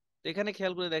হবে। তো এখানে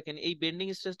খেয়াল করে দেখেন এই বেন্ডিং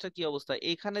স্ট্রেসটা কি অবস্থা,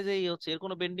 এখানে যে এই হচ্ছে এর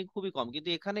কোনো বেন্ডিং খুবই কম, কিন্তু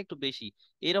এখানে একটু বেশি।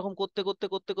 এরকম করতে করতে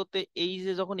করতে করতে এই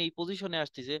যে যখন এই পজিশনে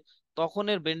আসতেছে, তখন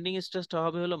এর বেন্ডিং স্ট্রেসটা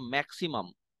হবে হলো ম্যাক্সিমাম,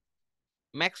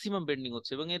 ম্যাক্সিমাম বেন্ডিং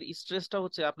হচ্ছে, এবং এর স্ট্রেসটা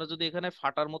হচ্ছে আপনার যদি এখানে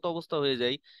ফাটার মতো অবস্থা হয়ে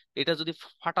যায়, এটা যদি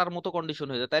ফাটার মতো কন্ডিশন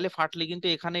হয়ে যায়, তাহলে ফাটলে কিন্তু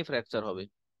এখানেই ফ্র্যাকচার হবে।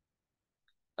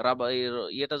 রাবার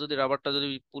ইয়েটা যদি রাবারটা যদি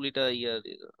পুলিটা ইয়ে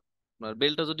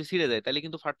বেলটা যদি ছিঁড়ে যায়, তাহলে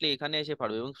কিন্তু ফাটলে এখানে এসে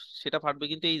ফাটবে, এবং সেটা ফাটবে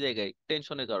কিন্তু এই জায়গায়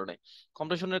টেনশনের কারণে,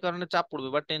 কম্প্রেশনের কারণে চাপ পড়বে,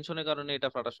 বাট টেনশনের কারণে এটা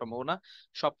ফাটার সম্ভাবনা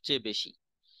সবচেয়ে বেশি।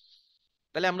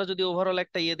 তাহলে আমরা যদি ওভারঅল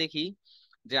একটা ইয়ে দেখি,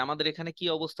 যে আমাদের এখানে কি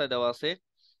অবস্থায় দেওয়া আছে,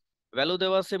 ভ্যালু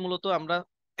দেওয়া আছে মূলত আমরা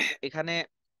এখানে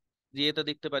যে এটা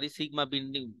দেখতে পারি সিগমা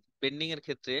বেন্ডিং, বেন্ডিং এর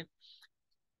ক্ষেত্রে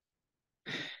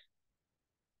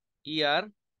ER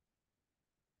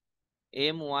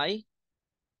MY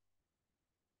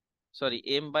sorry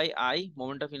M/I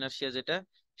moment of inertia যেটা,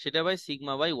 সেটা বাই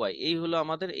সিগমা বাই ওয়াই, এই হলো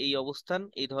আমাদের এই অবস্থান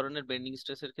এই ধরনের বেন্ডিং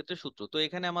স্ট্রেসের ক্ষেত্রে সূত্র। তো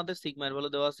এখানে আমাদের সিগমা এর ভ্যালু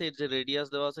দেওয়া আছে, এর যে রেডিয়াস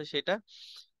দেওয়া আছে সেটা,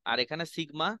 আর এখানে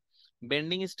সিগমা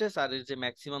বেন্ডিং স্ট্রেস, আর এর যে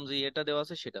ম্যাক্সিমাম যে এটা দেওয়া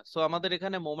আছে সেটা। সো আমাদের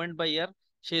এখানে মোমেন্ট বাই ইয়ার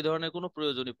সেই ধরনের কোনো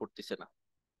প্রয়োজনই পড়তেছে না,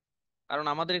 কারণ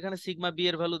আমাদের এখানে সিগমা বি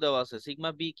এর ভ্যালু দেওয়া আছে।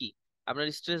 সিগমা বি কি, আপনার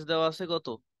স্ট্রেস দেওয়া আছে কত,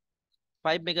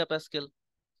 5 মেগাপ্যাসকেল।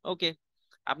 ওকে,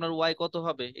 আপনার ওয়াই কত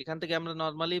হবে, এখান থেকে আমরা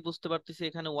নর্মালি বুঝতে পারতেছি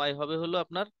এখানে ওয়াই হবে হলো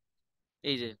আপনার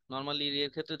এই যে নর্মালি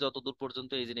এর ক্ষেত্রে যত দূর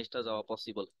পর্যন্ত এই জিনিসটা যাওয়া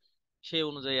পসিবল সেই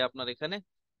অনুযায়ী আপনার এখানে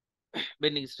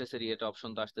বেন্ডিং স্ট্রেসের ইয়েটা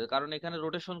অপশনটা আসতে, কারণ এখানে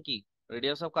রোটেশন কি,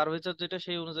 রেডিয়াস অফ কার্ভেচার যেটা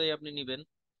সেই অনুযায়ী আপনি নিবেন,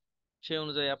 সেই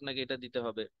অনুযায়ী আপনাকে এটা দিতে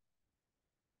হবে।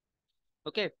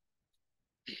 ওকে,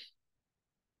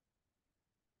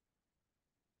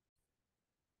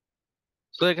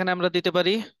 তো এখানে আমরা দিতে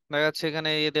পারি, দেখা যাচ্ছে এখানে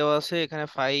এ দেওয়া আছে, এখানে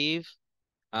 5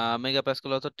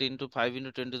 মেগাপ্যাসকেল অর্থাৎ 10 to 5 ×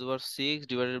 10⁶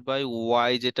 ডিভাইডেড বাই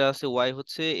ওয়াই যেটা আছে, ওয়াই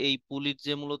হচ্ছে এই পুলির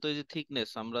যে মূলত এই যে থিকনেস,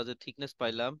 আমরা যে থিকনেস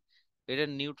পাইলাম এটা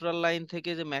নিউট্রাল লাইন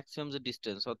থেকে যে ম্যাক্সিমাম যে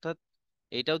ডিস্টেন্স, অর্থাৎ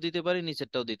এইটাও দিতে পারি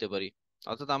নিচেরটাও দিতে পারি।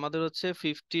 অর্থাৎ আমাদের হচ্ছে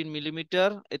 15 মিলিমিটার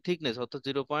থিকনেস, অর্থাৎ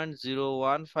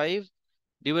 0.015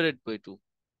 ডিভাইডেড বাই 2,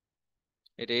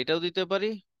 এটাও দিতে পারি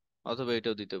অথবা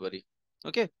এটাও দিতে পারি।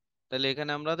 ওকে, তাহলে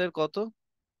এখানে আমাদের কত,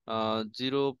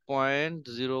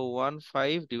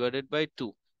 0.015 ডিভাইডেড বাই 2,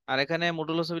 আর এখানে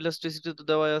মডুলাস অফ ইলাস্টিসিটি তো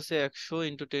দেওয়া আছে 100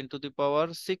 ×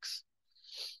 10⁶।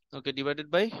 ওকে, ডিভাইডেড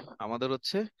বাই আমাদের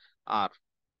হচ্ছে আর,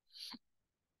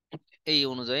 এই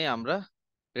অনুযায়ী আমরা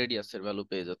রেডিয়াসের ভ্যালু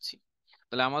পেয়ে যাচ্ছি।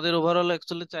 তাহলে আমাদের ওভারঅল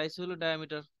অ্যাকচুয়ালি চাইছে হলো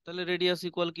ডায়ামিটার, তাহলে রেডিয়াস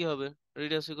ইকুয়াল কি হবে,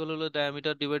 রেডিয়াস ইকুয়াল হলো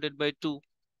ডায়ামিটার ডিভাইডেড বাই 2।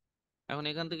 এখন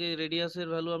এখান থেকে রেডিয়াসের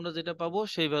ভ্যালু আমরা যেটা পাবো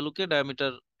সেই ভ্যালুকে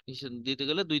ডায়ামিটার হিসেবে দিতে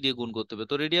গেলে 2 দিয়ে গুণ করতে হবে।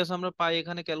 তো রেডিয়াস আমরা পাই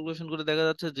এখানে ক্যালকুলেশন করে দেখা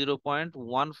যাচ্ছে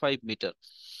 0.15 মিটার।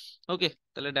 ওকে,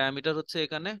 তাহলে ডায়ামিটার হচ্ছে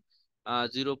এখানে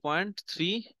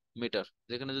 0.3 মিটার,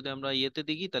 যেখানে যদি আমরা ইয়েতে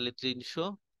দিই তাহলে 300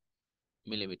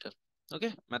 মিলিমিটার। ওকে,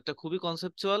 ম্যাথটা খুবই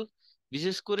কনসেপচুয়াল,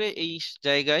 বিশেষ করে এই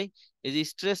জায়গায় এই যে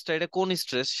স্ট্রেসটা, এটা কোন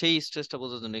স্ট্রেস সেই স্ট্রেসটা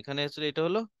বোঝার জন্য। এখানে হচ্ছে এটা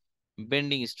হলো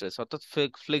বেন্ডিং স্ট্রেস অর্থাৎ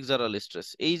ফ্লেক্সারাল স্ট্রেস,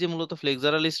 এই যে মূলত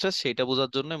ফ্লেক্সারাল স্ট্রেস সেটা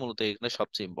বোঝার জন্য মূলত এখানে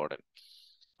সবচেয়ে ইম্পর্টেন্ট।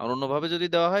 আর অন্যভাবে যদি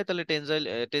দেওয়া হয় তাহলে টেনজাইল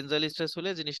টেনজাইল স্ট্রেস হলে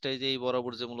জিনিসটা এই যে এই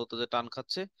বরাবর যে মূলত যে টান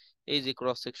খাচ্ছে এই যে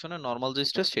ক্রস সেকশনে নর্মাল যে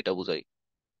স্ট্রেস সেটা বোঝাই।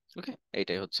 ওকে,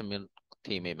 এইটাই হচ্ছে মেন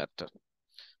থিম এই ম্যাথটা।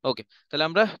 ওকে, তাহলে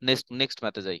আমরা নেক্সট নেক্সট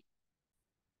ম্যাথে যাই।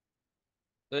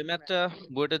 তো এই ম্যাথটা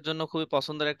বুয়েটের জন্য খুবই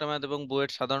পছন্দের একটা ম্যাথ, এবং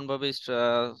বুয়েট সাধারণভাবে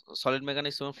সলিড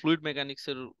মেকানিক্স এবং ফ্লুইড মেকানিক্স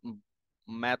এর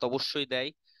ম্যাথ অবশ্যই দেয়।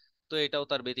 তো এটাও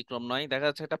তার ব্যতিক্রম নয়। দেখা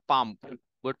যাচ্ছে একটা পাম্প,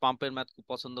 বুয়েট পাম্পের ম্যাথ খুব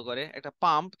পছন্দ করে। একটা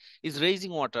pump is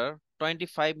raising water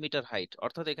 25 metre height,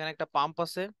 অর্থাৎ এখানে একটা পাম্প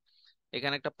আছে,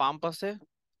 এখানে একটা পাম্প আছে,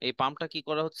 এই পাম্পটা কি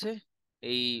করা হচ্ছে,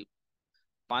 এই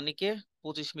পানিকে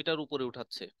 25 মিটার উপরে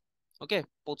উঠাচ্ছে। ওকে,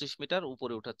 25 মিটার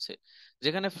উপরে উঠাচ্ছে,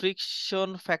 যেখানে ফ্রিকশন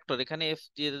ফ্যাক্টর এখানে এফ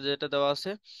যেটা দেওয়া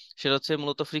আছে সেটা হচ্ছে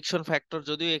মূলত ফ্রিকশন ফ্যাক্টর,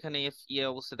 যদিও এখানে এফ ইয়ে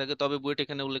অবস্থায় থাকে তবে বুয়েট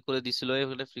এখানে উল্লেখ করে দিছিল এ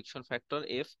হলে ফ্রিকশন ফ্যাক্টর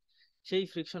এফ। সেই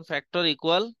ফ্রিকশন ফ্যাক্টর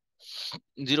ইকুয়াল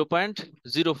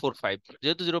 0.045,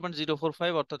 যেহেতু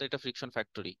 0.045 অর্থাৎ এটা ফ্রিকশন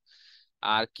ফ্যাক্টরি।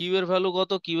 আর কিউ এর ভ্যালু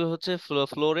কত, কিউ হচ্ছে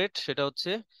ফ্লো রেট, সেটা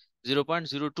হচ্ছে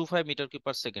 0.025 metre cube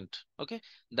per second. Okay,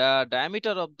 the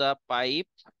diameter of the pipe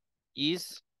is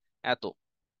এত।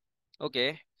 ওকে,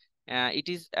 it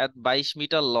is at 22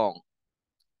 metre long.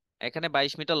 এখানে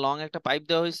 22 মিটার লং একটা পাইপ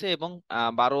দেওয়া হয়েছে, এবং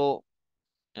 12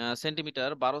 সেন্টিমিটার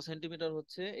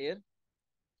হচ্ছে এর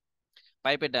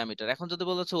পাইপের ডায়ামিটার। এখন যদি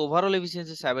বলা হচ্ছে overall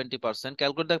efficiency 70%,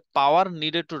 calculate the power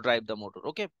needed to drive the motor.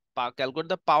 Okay, calculate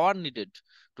the power needed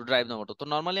to drive the motor. তো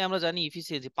নর্মালি আমরা জানি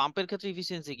ইফিসিয়েন্সি, পাম্পের ক্ষেত্রে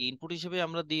ইফিসিয়েন্সি কি, ইনপুট হিসেবে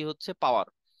আমরা দিই হচ্ছে পাওয়ার,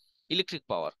 ইলেকট্রিক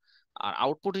পাওয়ার, আর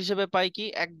আউটপুট হিসেবে পাই কি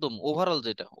একদম ওভারঅল।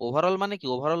 যেটা ওভারঅল মানে কি,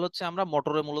 ওভারঅল হচ্ছে আমরা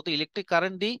মোটরে মূলত ইলেকট্রিক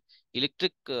কারেন্ট দিই,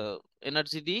 ইলেকট্রিক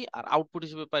এনার্জি দিই, আর আউটপুট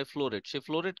হিসেবে পাই ফ্লো রেট। সেই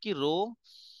ফ্লো রেট কি, রো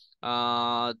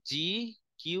জি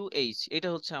কিউ এইচ, এটা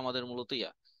হচ্ছে আমাদের মূলত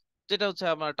ইয়া, যেটা হচ্ছে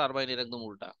আমার টারবাইনের একদম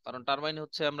উল্টা, কারণ টারবাইন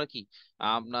হচ্ছে আমরা কি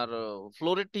আপনার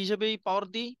ফ্লো রেট হিসেবেই পাওয়ার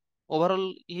দিই, ওভারঅল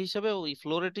হিসেবে ওই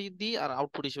ফ্লো রেটই দিই, আর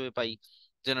আউটপুট হিসেবে পাই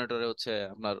জেনারেটরে হচ্ছে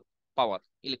আপনার পাওয়ার,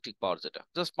 ইলেকট্রিক পাওয়ার, যেটা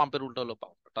জাস্ট পাম্পের উল্টা হলো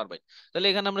পাওয়ার টারবাইন। তাহলে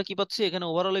এখানে আমরা কি পাচ্ছি, এখানে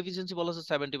ওভারঅল এফিসিয়েন্সি বলা হচ্ছে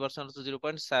 70%, হচ্ছে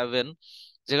 0.7,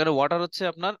 যেখানে ওয়াটার হচ্ছে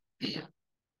আপনার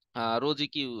রোজি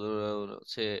কি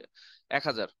হচ্ছে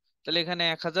 1000। তাহলে এখানে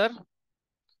 1000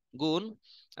 গুণ,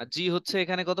 আর জি হচ্ছে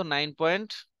এখানে কত,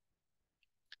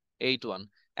 9.81।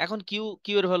 এখন কিউ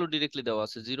কিউ এর ভ্যালু ডিরেক্টলি দেওয়া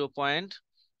আছে 0.025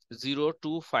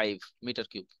 0.025 মিটার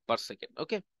কিউব পার সেকেন্ড।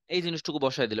 ওকে, এই জিনিসটুকু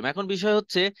বসাই দিলাম। এখন বিষয়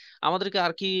হচ্ছে আমাদেরকে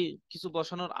আর কি কিছু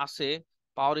বসানোর আছে।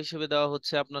 পাওয়ার হিসেবে দেওয়া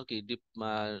হচ্ছে আপনার কি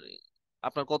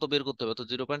আপনার কত বের করতে হবে, তো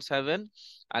 0.7।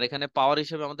 আর এখানে পাওয়ার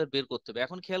হিসেবে আমাদের বের করতে হবে।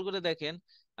 এখন খেয়াল করে দেখেন,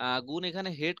 গুণ এখানে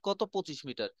হেড কত 25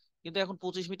 মিটার, কিন্তু এখন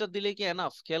 25 মিটার দিলেই কি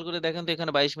এনাফ? খেয়াল করে দেখেন তো,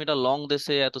 এখানে 22 মিটার লং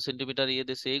দিছে, এত সেন্টিমিটার ইয়ে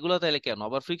দিছে, এগুলো তাহলে কেন?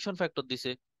 আবার ফ্রিকশন ফ্যাক্টর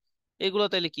দিছে, এগুলো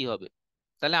তাহলে কি হবে?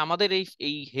 তাহলে আমাদের এই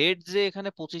এই হেড যে এখানে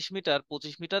 25 মিটার,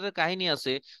 25 মিটারের কাহিনী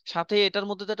আছে, সাথে এটার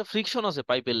মধ্যে তো একটা ফ্রিকশন আছে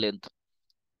পাইপের লেন্থ।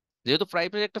 যেহেতু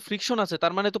পাইপের একটা ফ্রিকশন আছে,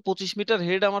 তার মানে তো 25 মিটার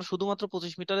হেড আমার শুধুমাত্র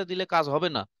 25 মিটারে দিলে কাজ হবে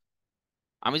না।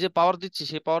 আমি যে পাওয়ার দিচ্ছি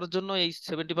সেই পাওয়ারের জন্য এই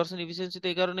 70% ইফিসিয়েন্সিতে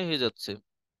এই কারণে হয়ে যাচ্ছে।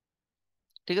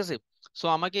 ঠিক আছে, সো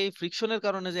আমাকে এই ফ্রিকশনের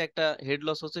কারণে যে একটা হেড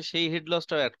লস হচ্ছে, সেই হেড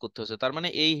লসটাও অ্যাড করতে হচ্ছে। তার মানে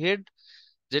এই হেড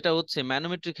যেটা হচ্ছে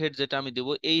ম্যানোমেট্রিক হেড যেটা আমি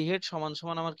দেবো, এই হেড সমান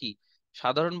সমান আমার কি,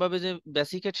 সাধারণভাবে যে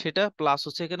বেসিক হেড সেটা প্লাস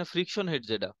হচ্ছে এখানে ফ্রিকশন হেড,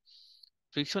 যেটা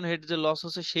ফ্রিকশন হেড যে লস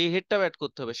হচ্ছে সেই হেডটাও অ্যাড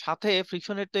করতে হবে। সাথে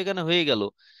ফ্রিকশন হেড তো এখানে হয়ে গেল,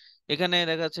 এখানে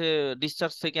দেখা যাচ্ছে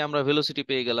ডিসচার্জ থেকে আমরা ভেলোসিটি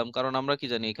পেয়ে গেলাম। কারণ আমরা কি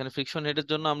জানি, এখানে ফ্রিকশন হেডের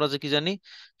জন্য আমরা যে কি জানি,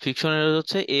 ফ্রিকশন হেড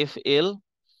হচ্ছে F L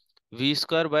v²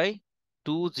 /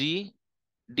 2 G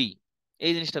D।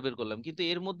 এই জিনিসটা বের করলাম, কিন্তু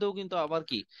এর মধ্যেও কিন্তু আবার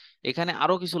কি, এখানে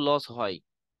আরো কিছু লস হয়।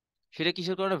 সেটা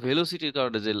কিসের কারণে? ভেলোসিটির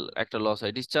কারণে যে একটা লস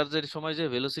হয় ডিসচার্জের সময়, যে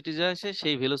ভেলোসিটি যে আসে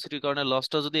সেই ভেলোসিটির কারণে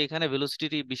লসটা, যদি এখানে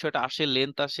ভেলোসিটির বিষয়টা আসে,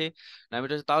 লেন্থ আসে,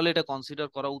 ডায়ামিটার আসে, তাহলে এটা কনসিডার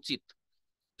করা উচিত।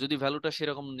 যদি ভ্যালুটা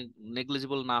সেরকম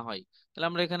নেগলিজিবল না হয়, তাহলে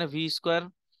আমরা এখানে v²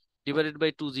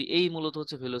 / 2g, এই মূলত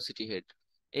হচ্ছে ভেলোসিটি হেড,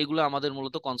 এইগুলো আমাদের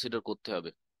মূলত কনসিডার করতে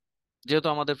হবে। যেহেতু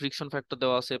আমাদের ফ্রিকশন ফ্যাক্টর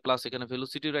দেওয়া আছে, প্লাস এখানে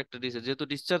ভেলোসিটিরও একটা দিছে, যেহেতু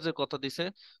ডিসচার্জের কথা দিছে,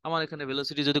 আমার এখানে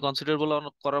ভেলোসিটি যদি কনসিডারেবল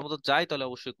করার মতো যায় তাহলে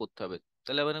অবশ্যই করতে হবে।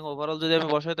 তাহলে এবার ওভারঅল যদি আমি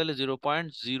বসাই, তাহলে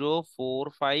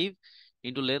 0.045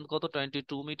 ইন্টু লেন্থ কত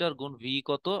 22 মিটার গুণ ভি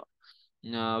কত,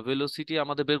 ভেলোসিটি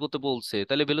আমাদের বের করতে বলছে,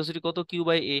 তাহলে ভেলোসিটি কত,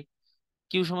 কিউ/এ।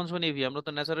 কিউ সমান সমান এভি, আমরা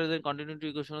তো ন্যাচারাল কন্টিনিউটি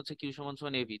ইকুয়েশন হচ্ছে কিউ সমান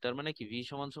সমান এভি, তার মানে কি ভি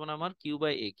সমান সমান আমার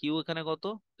কিউ/এ। কিউ এখানে কত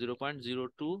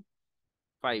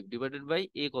 0.025 ডিভাইডেড বাই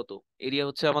এ কত, এরিয়া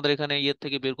হচ্ছে আমাদের এখানে ইয়ের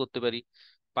থেকে বের করতে পারি,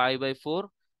 π/4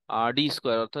 d²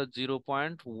 অর্থাৎ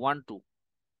 0.12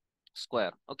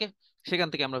 স্কোয়ার। ওকে, সেখান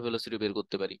থেকে আমরা ভেলোসিটি বের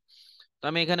করতে পারি। তো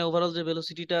আমি এখানে ওভারঅল যে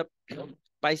ভেলোসিটিটা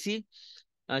পাইছি,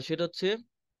 সেটা হচ্ছে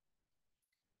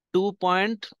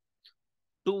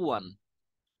 2.21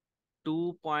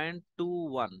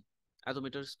 2.21 এত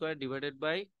মিটার স্কোয়ার ডিভাইডেড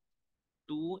বাই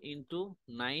 2 ×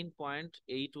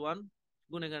 9.81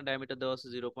 গুণ এখানে ডায়ামিটার দেওয়া আছে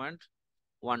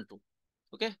 0.12।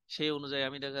 ওকে, সেই অনুযায়ী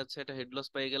আমি দেখা যাচ্ছে একটা হেড লস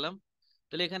পেয়ে গেলাম।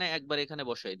 তাহলে এখানে একবার এখানে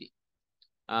বসাই দিই,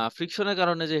 ফ্রিকশনের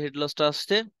কারণে যে হেড লসটা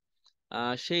আসছে,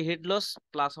 সেই হেড লস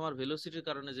প্লাস আমার ভেলোসিটির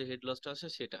কারণে যে হেড লসটা আসে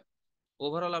সেটা।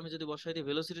 ওভারঅল আমি যদি বসাই দিই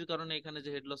ভেলোসিটির কারণে এখানে যে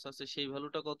হেড লস আছে সেই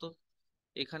ভ্যালুটা কত,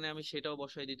 এখানে আমি সেটাও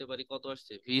বসাই দিতে পারি। কত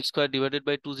আসছে, v²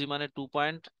 / 2g মানে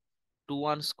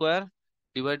 2.21 স্কোয়ার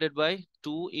ডিভাইডেড বাই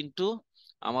 2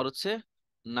 আমার হচ্ছে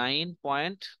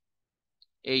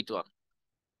 9.81।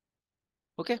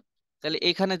 ওকে, তাহলে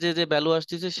এখানে যে যে ভ্যালু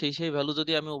আসতেছে সেই ভ্যালু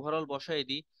যদি আমি ওভারঅল বসাই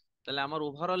দিই, তাহলে আমার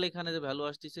ওভারঅল এখানে যে ভ্যালু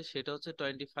আসতেছে সেটা হচ্ছে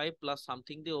 25 প্লাস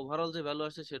সামথিং দিয়ে ওভারঅল যে ভ্যালু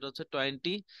আসছে সেটা হচ্ছে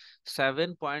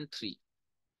 27.3।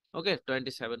 ওকে,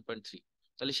 27.3।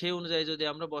 তাহলে সেই অনুযায়ী যদি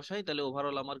আমরা বসাই, তাহলে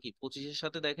ওভারঅল আমার কি 25-এর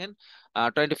সাথে দেখেন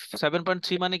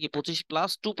 27.3 মানে কি 25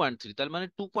 প্লাস 2.3, তাহলে মানে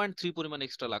 2.3 পরিমাণ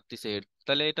এক্সট্রা লাগতেছে এর।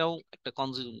 তাহলে এটাও একটা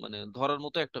মানে ধরার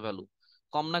মতো একটা ভ্যালু,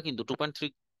 কম না কিন্তু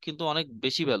 2.3, কিন্তু অনেক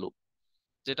বেশি ভ্যালু,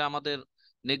 যেটা আমাদের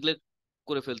নেগলেক্ট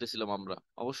করে ফেলতেছিলাম আমরা।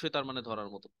 অবশ্যই তার মানে ধরার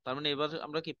মতো। তার মানে এবার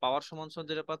আমরা কি পাওয়ার সমান সমান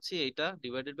যেটা পাচ্ছি এইটা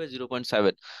ডিভাইডেড বাই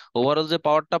 0.7, ওভারঅল যে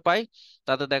পাওয়ারটা পাই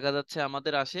তাতে দেখা যাচ্ছে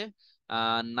আমাদের আসে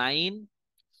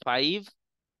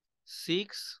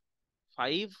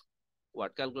 9,565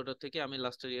 ওয়াট। ক্যালকুলেটর থেকে আমি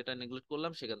লাস্টের এটা নেগলেক্ট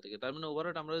করলাম সেখান থেকে। তার মানে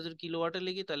ওভারঅল আমরা যদি কিলো ওয়াটে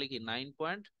লিখি তাহলে কি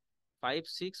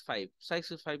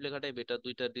 9.565 লেখাটাই বেটার,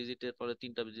 দুইটা ডিজিটের পরে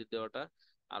তিনটা ডিজিট দেওয়াটা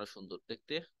আরো সুন্দর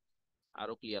দেখতে,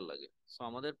 আরো ক্লিয়ার লাগে। সো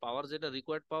আমাদের পাওয়ার যেটা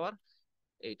রিকোয়ার্ড পাওয়ার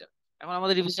এইটা। এখন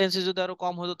আমাদের এফিসিয়েন্সি যদি আরো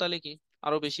কম হতো তাহলে কি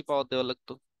আরো বেশি পাওয়ার দেওয়া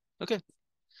লাগতো। ওকে,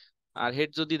 আর হেড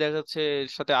যদি দেখা যাচ্ছে এর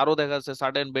সাথে আরো দেখা যাচ্ছে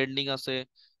সাডেন বেন্ডিং আছে,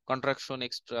 কন্ট্রাকশন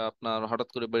এক্সট্রা আপনার হঠাৎ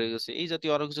করে বেড়ে গেছে, এই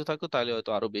জাতীয় আরো কিছু থাকতো, তাহলে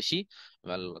হয়তো আরো বেশি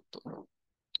ভ্যালু লাগতো।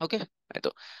 ওকে, এই তো।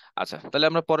 আচ্ছা, তাহলে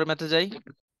আমরা পরের ম্যাথে যাই।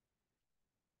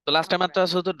 তো লাস্ট ম্যাথটা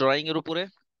আছে তো ড্রয়িং এর উপরে।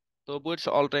 তো বুয়েটস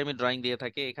অল টাইমে ড্রয়িং দিয়ে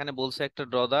থাকে, এখানে বলছে একটা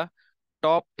ড্র দা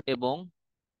টপ এবং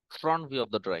front view of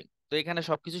the drawing. তো এখানে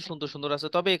সবকিছু সুন্দর সুন্দর আছে,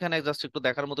 তবে এখানে জাস্ট একটু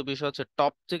দেখার মতো বিষয় হচ্ছে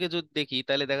টপ থেকে যদি দেখি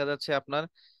তাহলে দেখা যাচ্ছে আপনার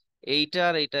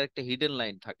এইটার এইটার একটা হিডেন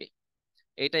লাইন থাকে।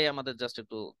 এটাই আমাদের জাস্ট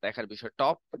একটু দেখার বিষয়।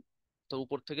 টপ তো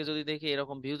উপর থেকে যদি দেখি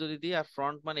এরকম ভিউ যদি দিই, আর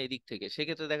ফ্রন্ট মানে এদিক থেকে,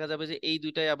 সেক্ষেত্রে দেখা যাবে যে এই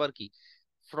দুইটাই আবার কি,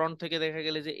 ফ্রন্ট থেকে দেখা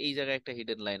গেলে যে এই জায়গায় একটা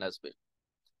হিডেন লাইন আসবে।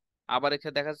 আবার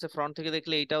এখানে দেখা যাচ্ছে ফ্রন্ট থেকে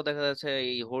দেখলে এইটাও দেখা যাচ্ছে,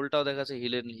 এই হোলটাও দেখা যাচ্ছে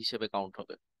হিডেন হিসেবে কাউন্ট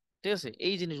হবে। ঠিক আছে,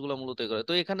 এই জিনিসগুলো মূলত এ করে।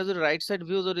 তো এখানে যদি রাইট সাইড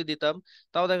ভিউ যদি দিতাম,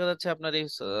 তাও দেখা যাচ্ছে আপনার এই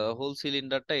হোল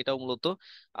সিলিন্ডারটা এটাও মূলত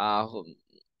আহ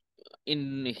ইন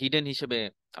হিডেন হিসেবে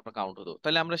আপনার কাউন্ট হতো।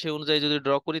 তাহলে আমরা সেই অনুযায়ী যদি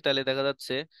ড্র করি, তাহলে দেখা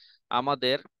যাচ্ছে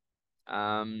আমাদের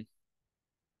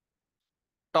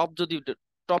টপ যদি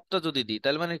টপটা যদি দিই,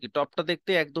 তাহলে মানে কি টপটা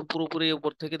দেখতে একদম পুরোপুরি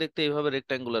উপর থেকে দেখতে এইভাবে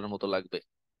রেক্টাঙ্গুলার মতো লাগবে।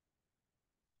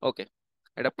 ওকে,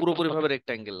 এটা পুরোপুরি ভাবে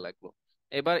রেক্টাঙ্গেল লাগবে।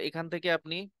 এবার এখান থেকে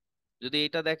আপনি যদি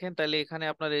এটা দেখেন, তাহলে এখানে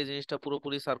আপনার এই জিনিসটা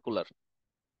পুরোপুরি সার্কুলার।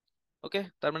 ওকে,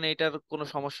 তার মানে এটার কোনো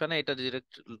সমস্যা নেই, এটা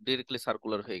ডিরেক্টলি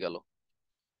সার্কুলার হয়ে গেল।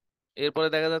 এরপরে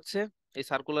দেখা যাচ্ছে এই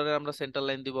সার্কুলারে আমরা সেন্টার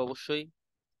লাইন দিব অবশ্যই।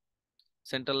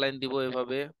 সেন্টার লাইন দিব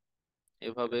এভাবে,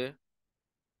 এভাবে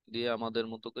দিয়ে আমাদের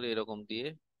মতো করে এরকম দিয়ে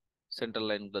সেন্টার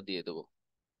লাইনগুলো দিয়ে দেবো।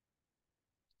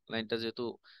 লাইনটা যেহেতু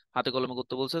হাতে কলমে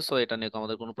করতে বলছে, সো এটা নিয়ে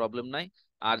আমাদের কোনো প্রবলেম নাই।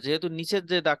 আর যেহেতু নিচের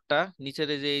যে দাগটা, নিচের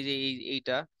এই যে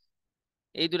এইটা,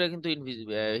 এই দুটা কিন্তু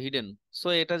হিডেন। সো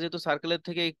এটা যেহেতু সার্কেলের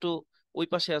থেকে একটু ওই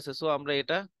পাশে আছে, সো আমরা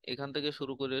এটা এখান থেকে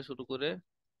শুরু করে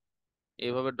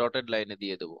এইভাবে ডটেড লাইনে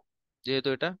দিয়ে দেবো, যেহেতু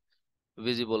এটা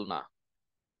ভিজিবল না।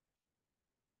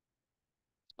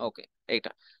 ওকে,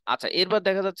 এইটা। আচ্ছা, এরবার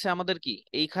দেখা যাচ্ছে আমাদের কি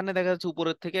এইখানে দেখা যাচ্ছে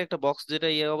উপরের থেকে একটা বক্স যেটা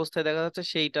এই অবস্থায় দেখা যাচ্ছে,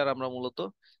 সেইটার আমরা মূলত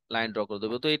লাইন ড্র করে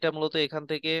দেবো। তো এটা মূলত এখান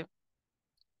থেকে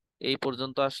এই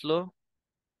পর্যন্ত আসলো,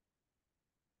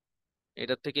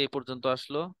 এটার থেকে এই পর্যন্ত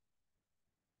আসলো,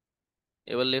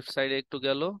 এবার লেফট সাইডে একটু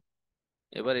গেল,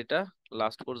 এবার এটা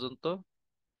লাস্ট পর্যন্ত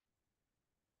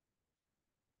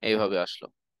এইভাবে আসলো।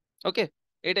 ওকে,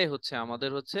 এটাই হচ্ছে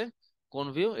আমাদের হচ্ছে কোন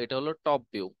ভিউ, এটা হলো টপ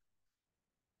ভিউ।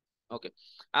 ওকে,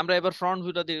 আমরা এবার ফ্রন্ট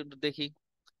ভিউটা দেখি।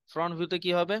 ফ্রন্ট ভিউতে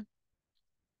কি হবে,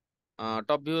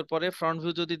 টপ ভিউ এর পরে ফ্রন্ট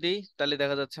ভিউ যদি দিই, তাহলে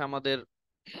দেখা যাচ্ছে আমাদের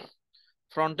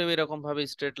ফ্রন্টেও এরকম ভাবে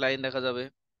স্ট্রেট লাইন দেখা যাবে।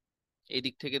 এই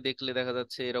দিক থেকে দেখলে দেখা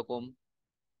যাচ্ছে এরকম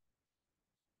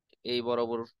এই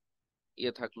বরাবর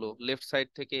ইয়ে থাকলো, লেফট সাইড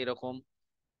থেকে এরকম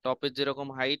টপের যেরকম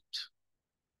হাইট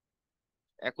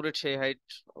অ্যাকুরেট সেই হাইট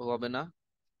হবে না,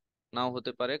 নাও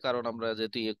হতে পারে, কারণ আমরা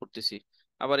যেহেতু ইয়ে করতেছি।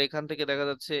 আবার এখান থেকে দেখা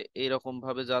যাচ্ছে এইরকম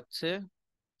ভাবে যাচ্ছে,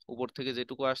 উপর থেকে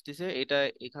যেটুকু আসতেছে এটা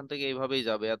এখান থেকে এইভাবেই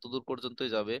যাবে, এত দূর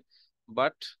পর্যন্তই যাবে।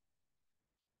 বাট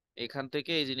এখান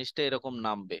থেকে এই জিনিসটা এরকম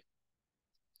নামবে।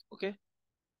 ওকে,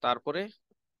 তারপরে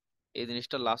এই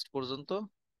জিনিসটা লাস্ট পর্যন্ত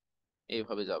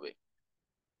এইভাবে যাবে।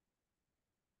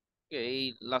 Okay, এই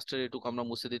লাস্টের এটুকু আমরা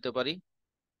মুছে দিতে পারি।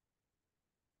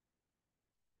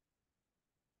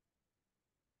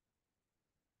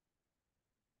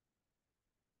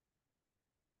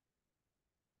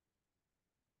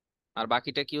 আর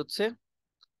বাকিটা কি হচ্ছে,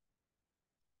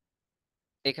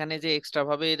 এখানে যে এক্সট্রা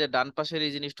ভাবে এই যে ডান পাশের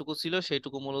এই জিনিসটুকু ছিল,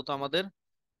 সেইটুকু মূলত আমাদের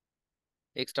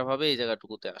এক্সট্রা ভাবে এই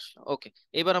জায়গাটুকুতে আসলো। ওকে,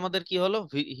 এবার আমাদের কি হলো,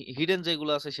 হিডেন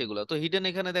যেগুলো আছে সেগুলো তো হিডেন,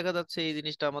 এখানে দেখা যাচ্ছে এই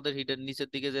জিনিসটা আমাদের হিডেন, নিচের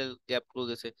দিকে যে গ্যাপ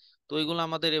গেছে, তো ওইগুলো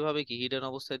আমাদের এভাবে কি হিডেন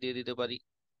অবস্থায় দিয়ে দিতে পারি।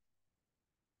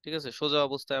 ঠিক আছে, সোজা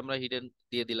অবস্থায় আমরা হিডেন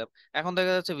দিয়ে দিলাম। এখন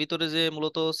দেখা যাচ্ছে ভিতরে যে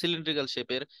মূলত সিলিন্ড্রিক্যাল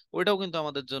শেপের, ওইটাও কিন্তু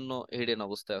আমাদের জন্য হিডেন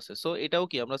অবস্থায় আছে। সো এটাও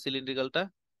কি আমরা সিলিন্ড্রিক্যালটা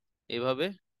এইভাবে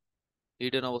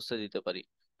হিডেন অবস্থায় দিতে পারি।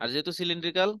 আর যেহেতু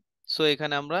সিলিন্ড্রিক্যাল, সো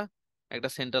এখানে আমরা একটা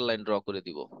সেন্টার লাইন ড্র করে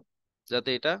দিব, যাতে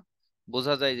এটা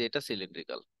বোঝা যায় যে এটা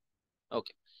সিলিন্ড্রিক্যাল।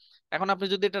 ওকে, এখন আপনি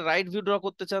যদি এটা রাইট ভিউ ড্র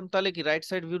করতে চান, তাহলে কি রাইট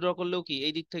সাইড ভিউ ড্র করলেও কি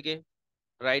এই দিক থেকে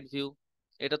রাইট ভিউ,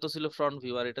 এটা তো ছিল ফ্রন্ট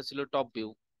ভিউ আর এটা ছিল টপ ভিউ,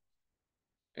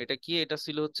 এটা কি এটা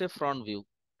ছিল হচ্ছে ফ্রন্ট ভিউ।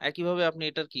 একইভাবে আপনি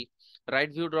এটার কি রাইট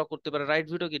ভিউ ড্র করতে পারেন। রাইট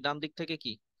ভিউটা কি ডান দিক থেকে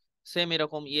কি সেম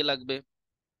এরকম ইয়ে লাগবে,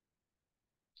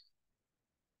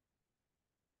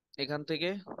 এখান থেকে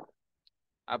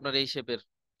আপনার এই শেপের।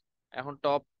 এখন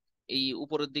টপ এই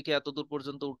উপরের দিকে এত দূর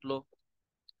পর্যন্ত উঠলো,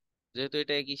 যেহেতু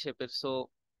এটা একই শেপের, সো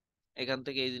এখান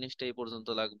থেকে এই জিনিসটা এই পর্যন্ত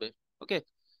লাগবে। ওকে,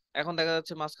 এখন দেখা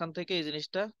যাচ্ছে মাঝখান থেকে এই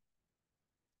জিনিসটা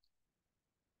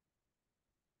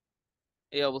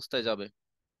এই অবস্থায় যাবে।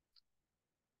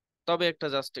 তবে একটা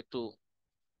জাস্ট একটু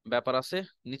ব্যাপার আছে,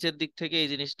 নিচের দিক থেকে এই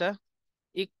জিনিসটা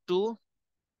একটু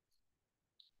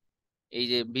এই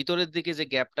যে ভিতরের দিকে যে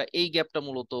গ্যাপটা, এই গ্যাপটা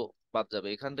মূলত বাদ যাবে।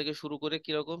 এখান থেকে শুরু করে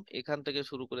কিরকম, এখান থেকে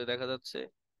শুরু করে দেখা যাচ্ছে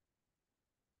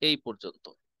এই পর্যন্ত,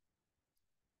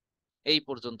 এই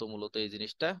পর্যন্ত মূলত এই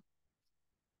জিনিসটা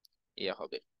ইয়ে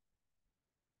হবে।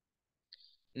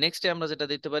 নেক্সটে আমরা যেটা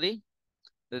দেখতে পারি,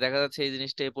 যে দেখা যাচ্ছে এই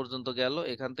জিনিসটা এই পর্যন্ত গেল,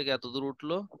 এখান থেকে এত দূর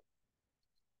উঠলো,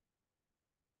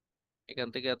 এখান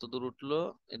থেকে এত দূর উঠলো,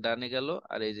 ডানে গেল,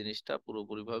 আর এই জিনিসটা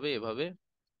পুরোপুরি ভাবে এভাবে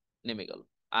নেমে গেল।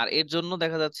 আর এর জন্য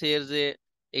দেখা যাচ্ছে এর যে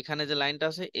এখানে যে লাইনটা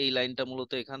আছে, এই লাইনটা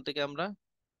মূলত এখান থেকে আমরা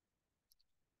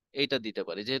এইটা দিতে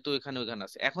পারি, যেহেতু এখানে ওইখানে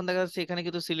আছে। এখন দেখা যাচ্ছে এখানে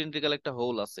কিন্তু সিলিন্ড্রিক্যাল একটা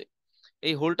হোল আছে,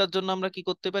 এই হোলটার জন্য আমরা কি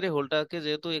করতে পারি, হোলটাকে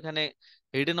যেহেতু এখানে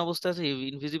হিডেন অবস্থা আছে,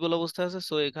 ইনভিজিবল অবস্থা আছে,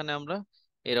 সো এখানে আমরা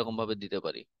এরকম ভাবে দিতে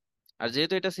পারি। আর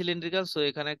যেহেতু এটা সিলিন্ড্রিক্যাল, সো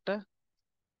এখানে একটা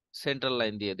সেন্ট্রাল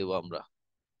লাইন দিয়ে দেবো আমরা।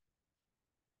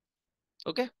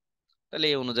 ওকে, তাহলে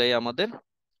এই অনুযায়ী আমাদের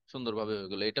সুন্দরভাবে হয়ে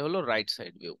গেলো। এটা হলো রাইট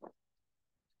সাইড ভিউ।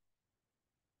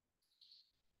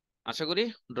 আশা করি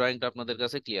ড্রয়িংটা আপনাদের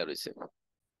কাছে ক্লিয়ার হয়েছে।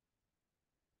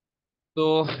 তো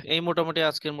এই মোটামুটি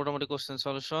আজকের মোটামুটি কোশ্চেন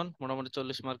সলিউশন, মোটামুটি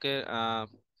 40 মার্কের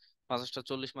 50টা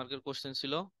 40 মার্কের কোশ্চেন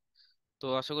ছিল। তো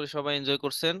আশা করি সবাই এনজয়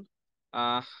করছেন।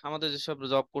 আমাদের যেসব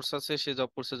জব কোর্স আছে সেই জব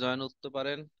কোর্সে জয়েন করতে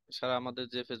পারেন। এছাড়া আমাদের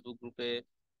যে ফেসবুক গ্রুপে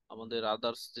আমাদের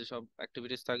আদার্স যেসব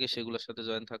অ্যাক্টিভিটিস থাকে সেগুলোর সাথে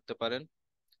জয়েন থাকতে পারেন।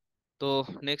 তো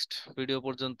নেক্সট ভিডিও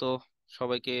পর্যন্ত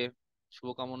সবাইকে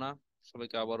শুভকামনা।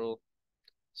 সবাইকে আবারও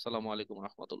আসসালামু আলাইকুম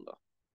রহমতুল্লাহ।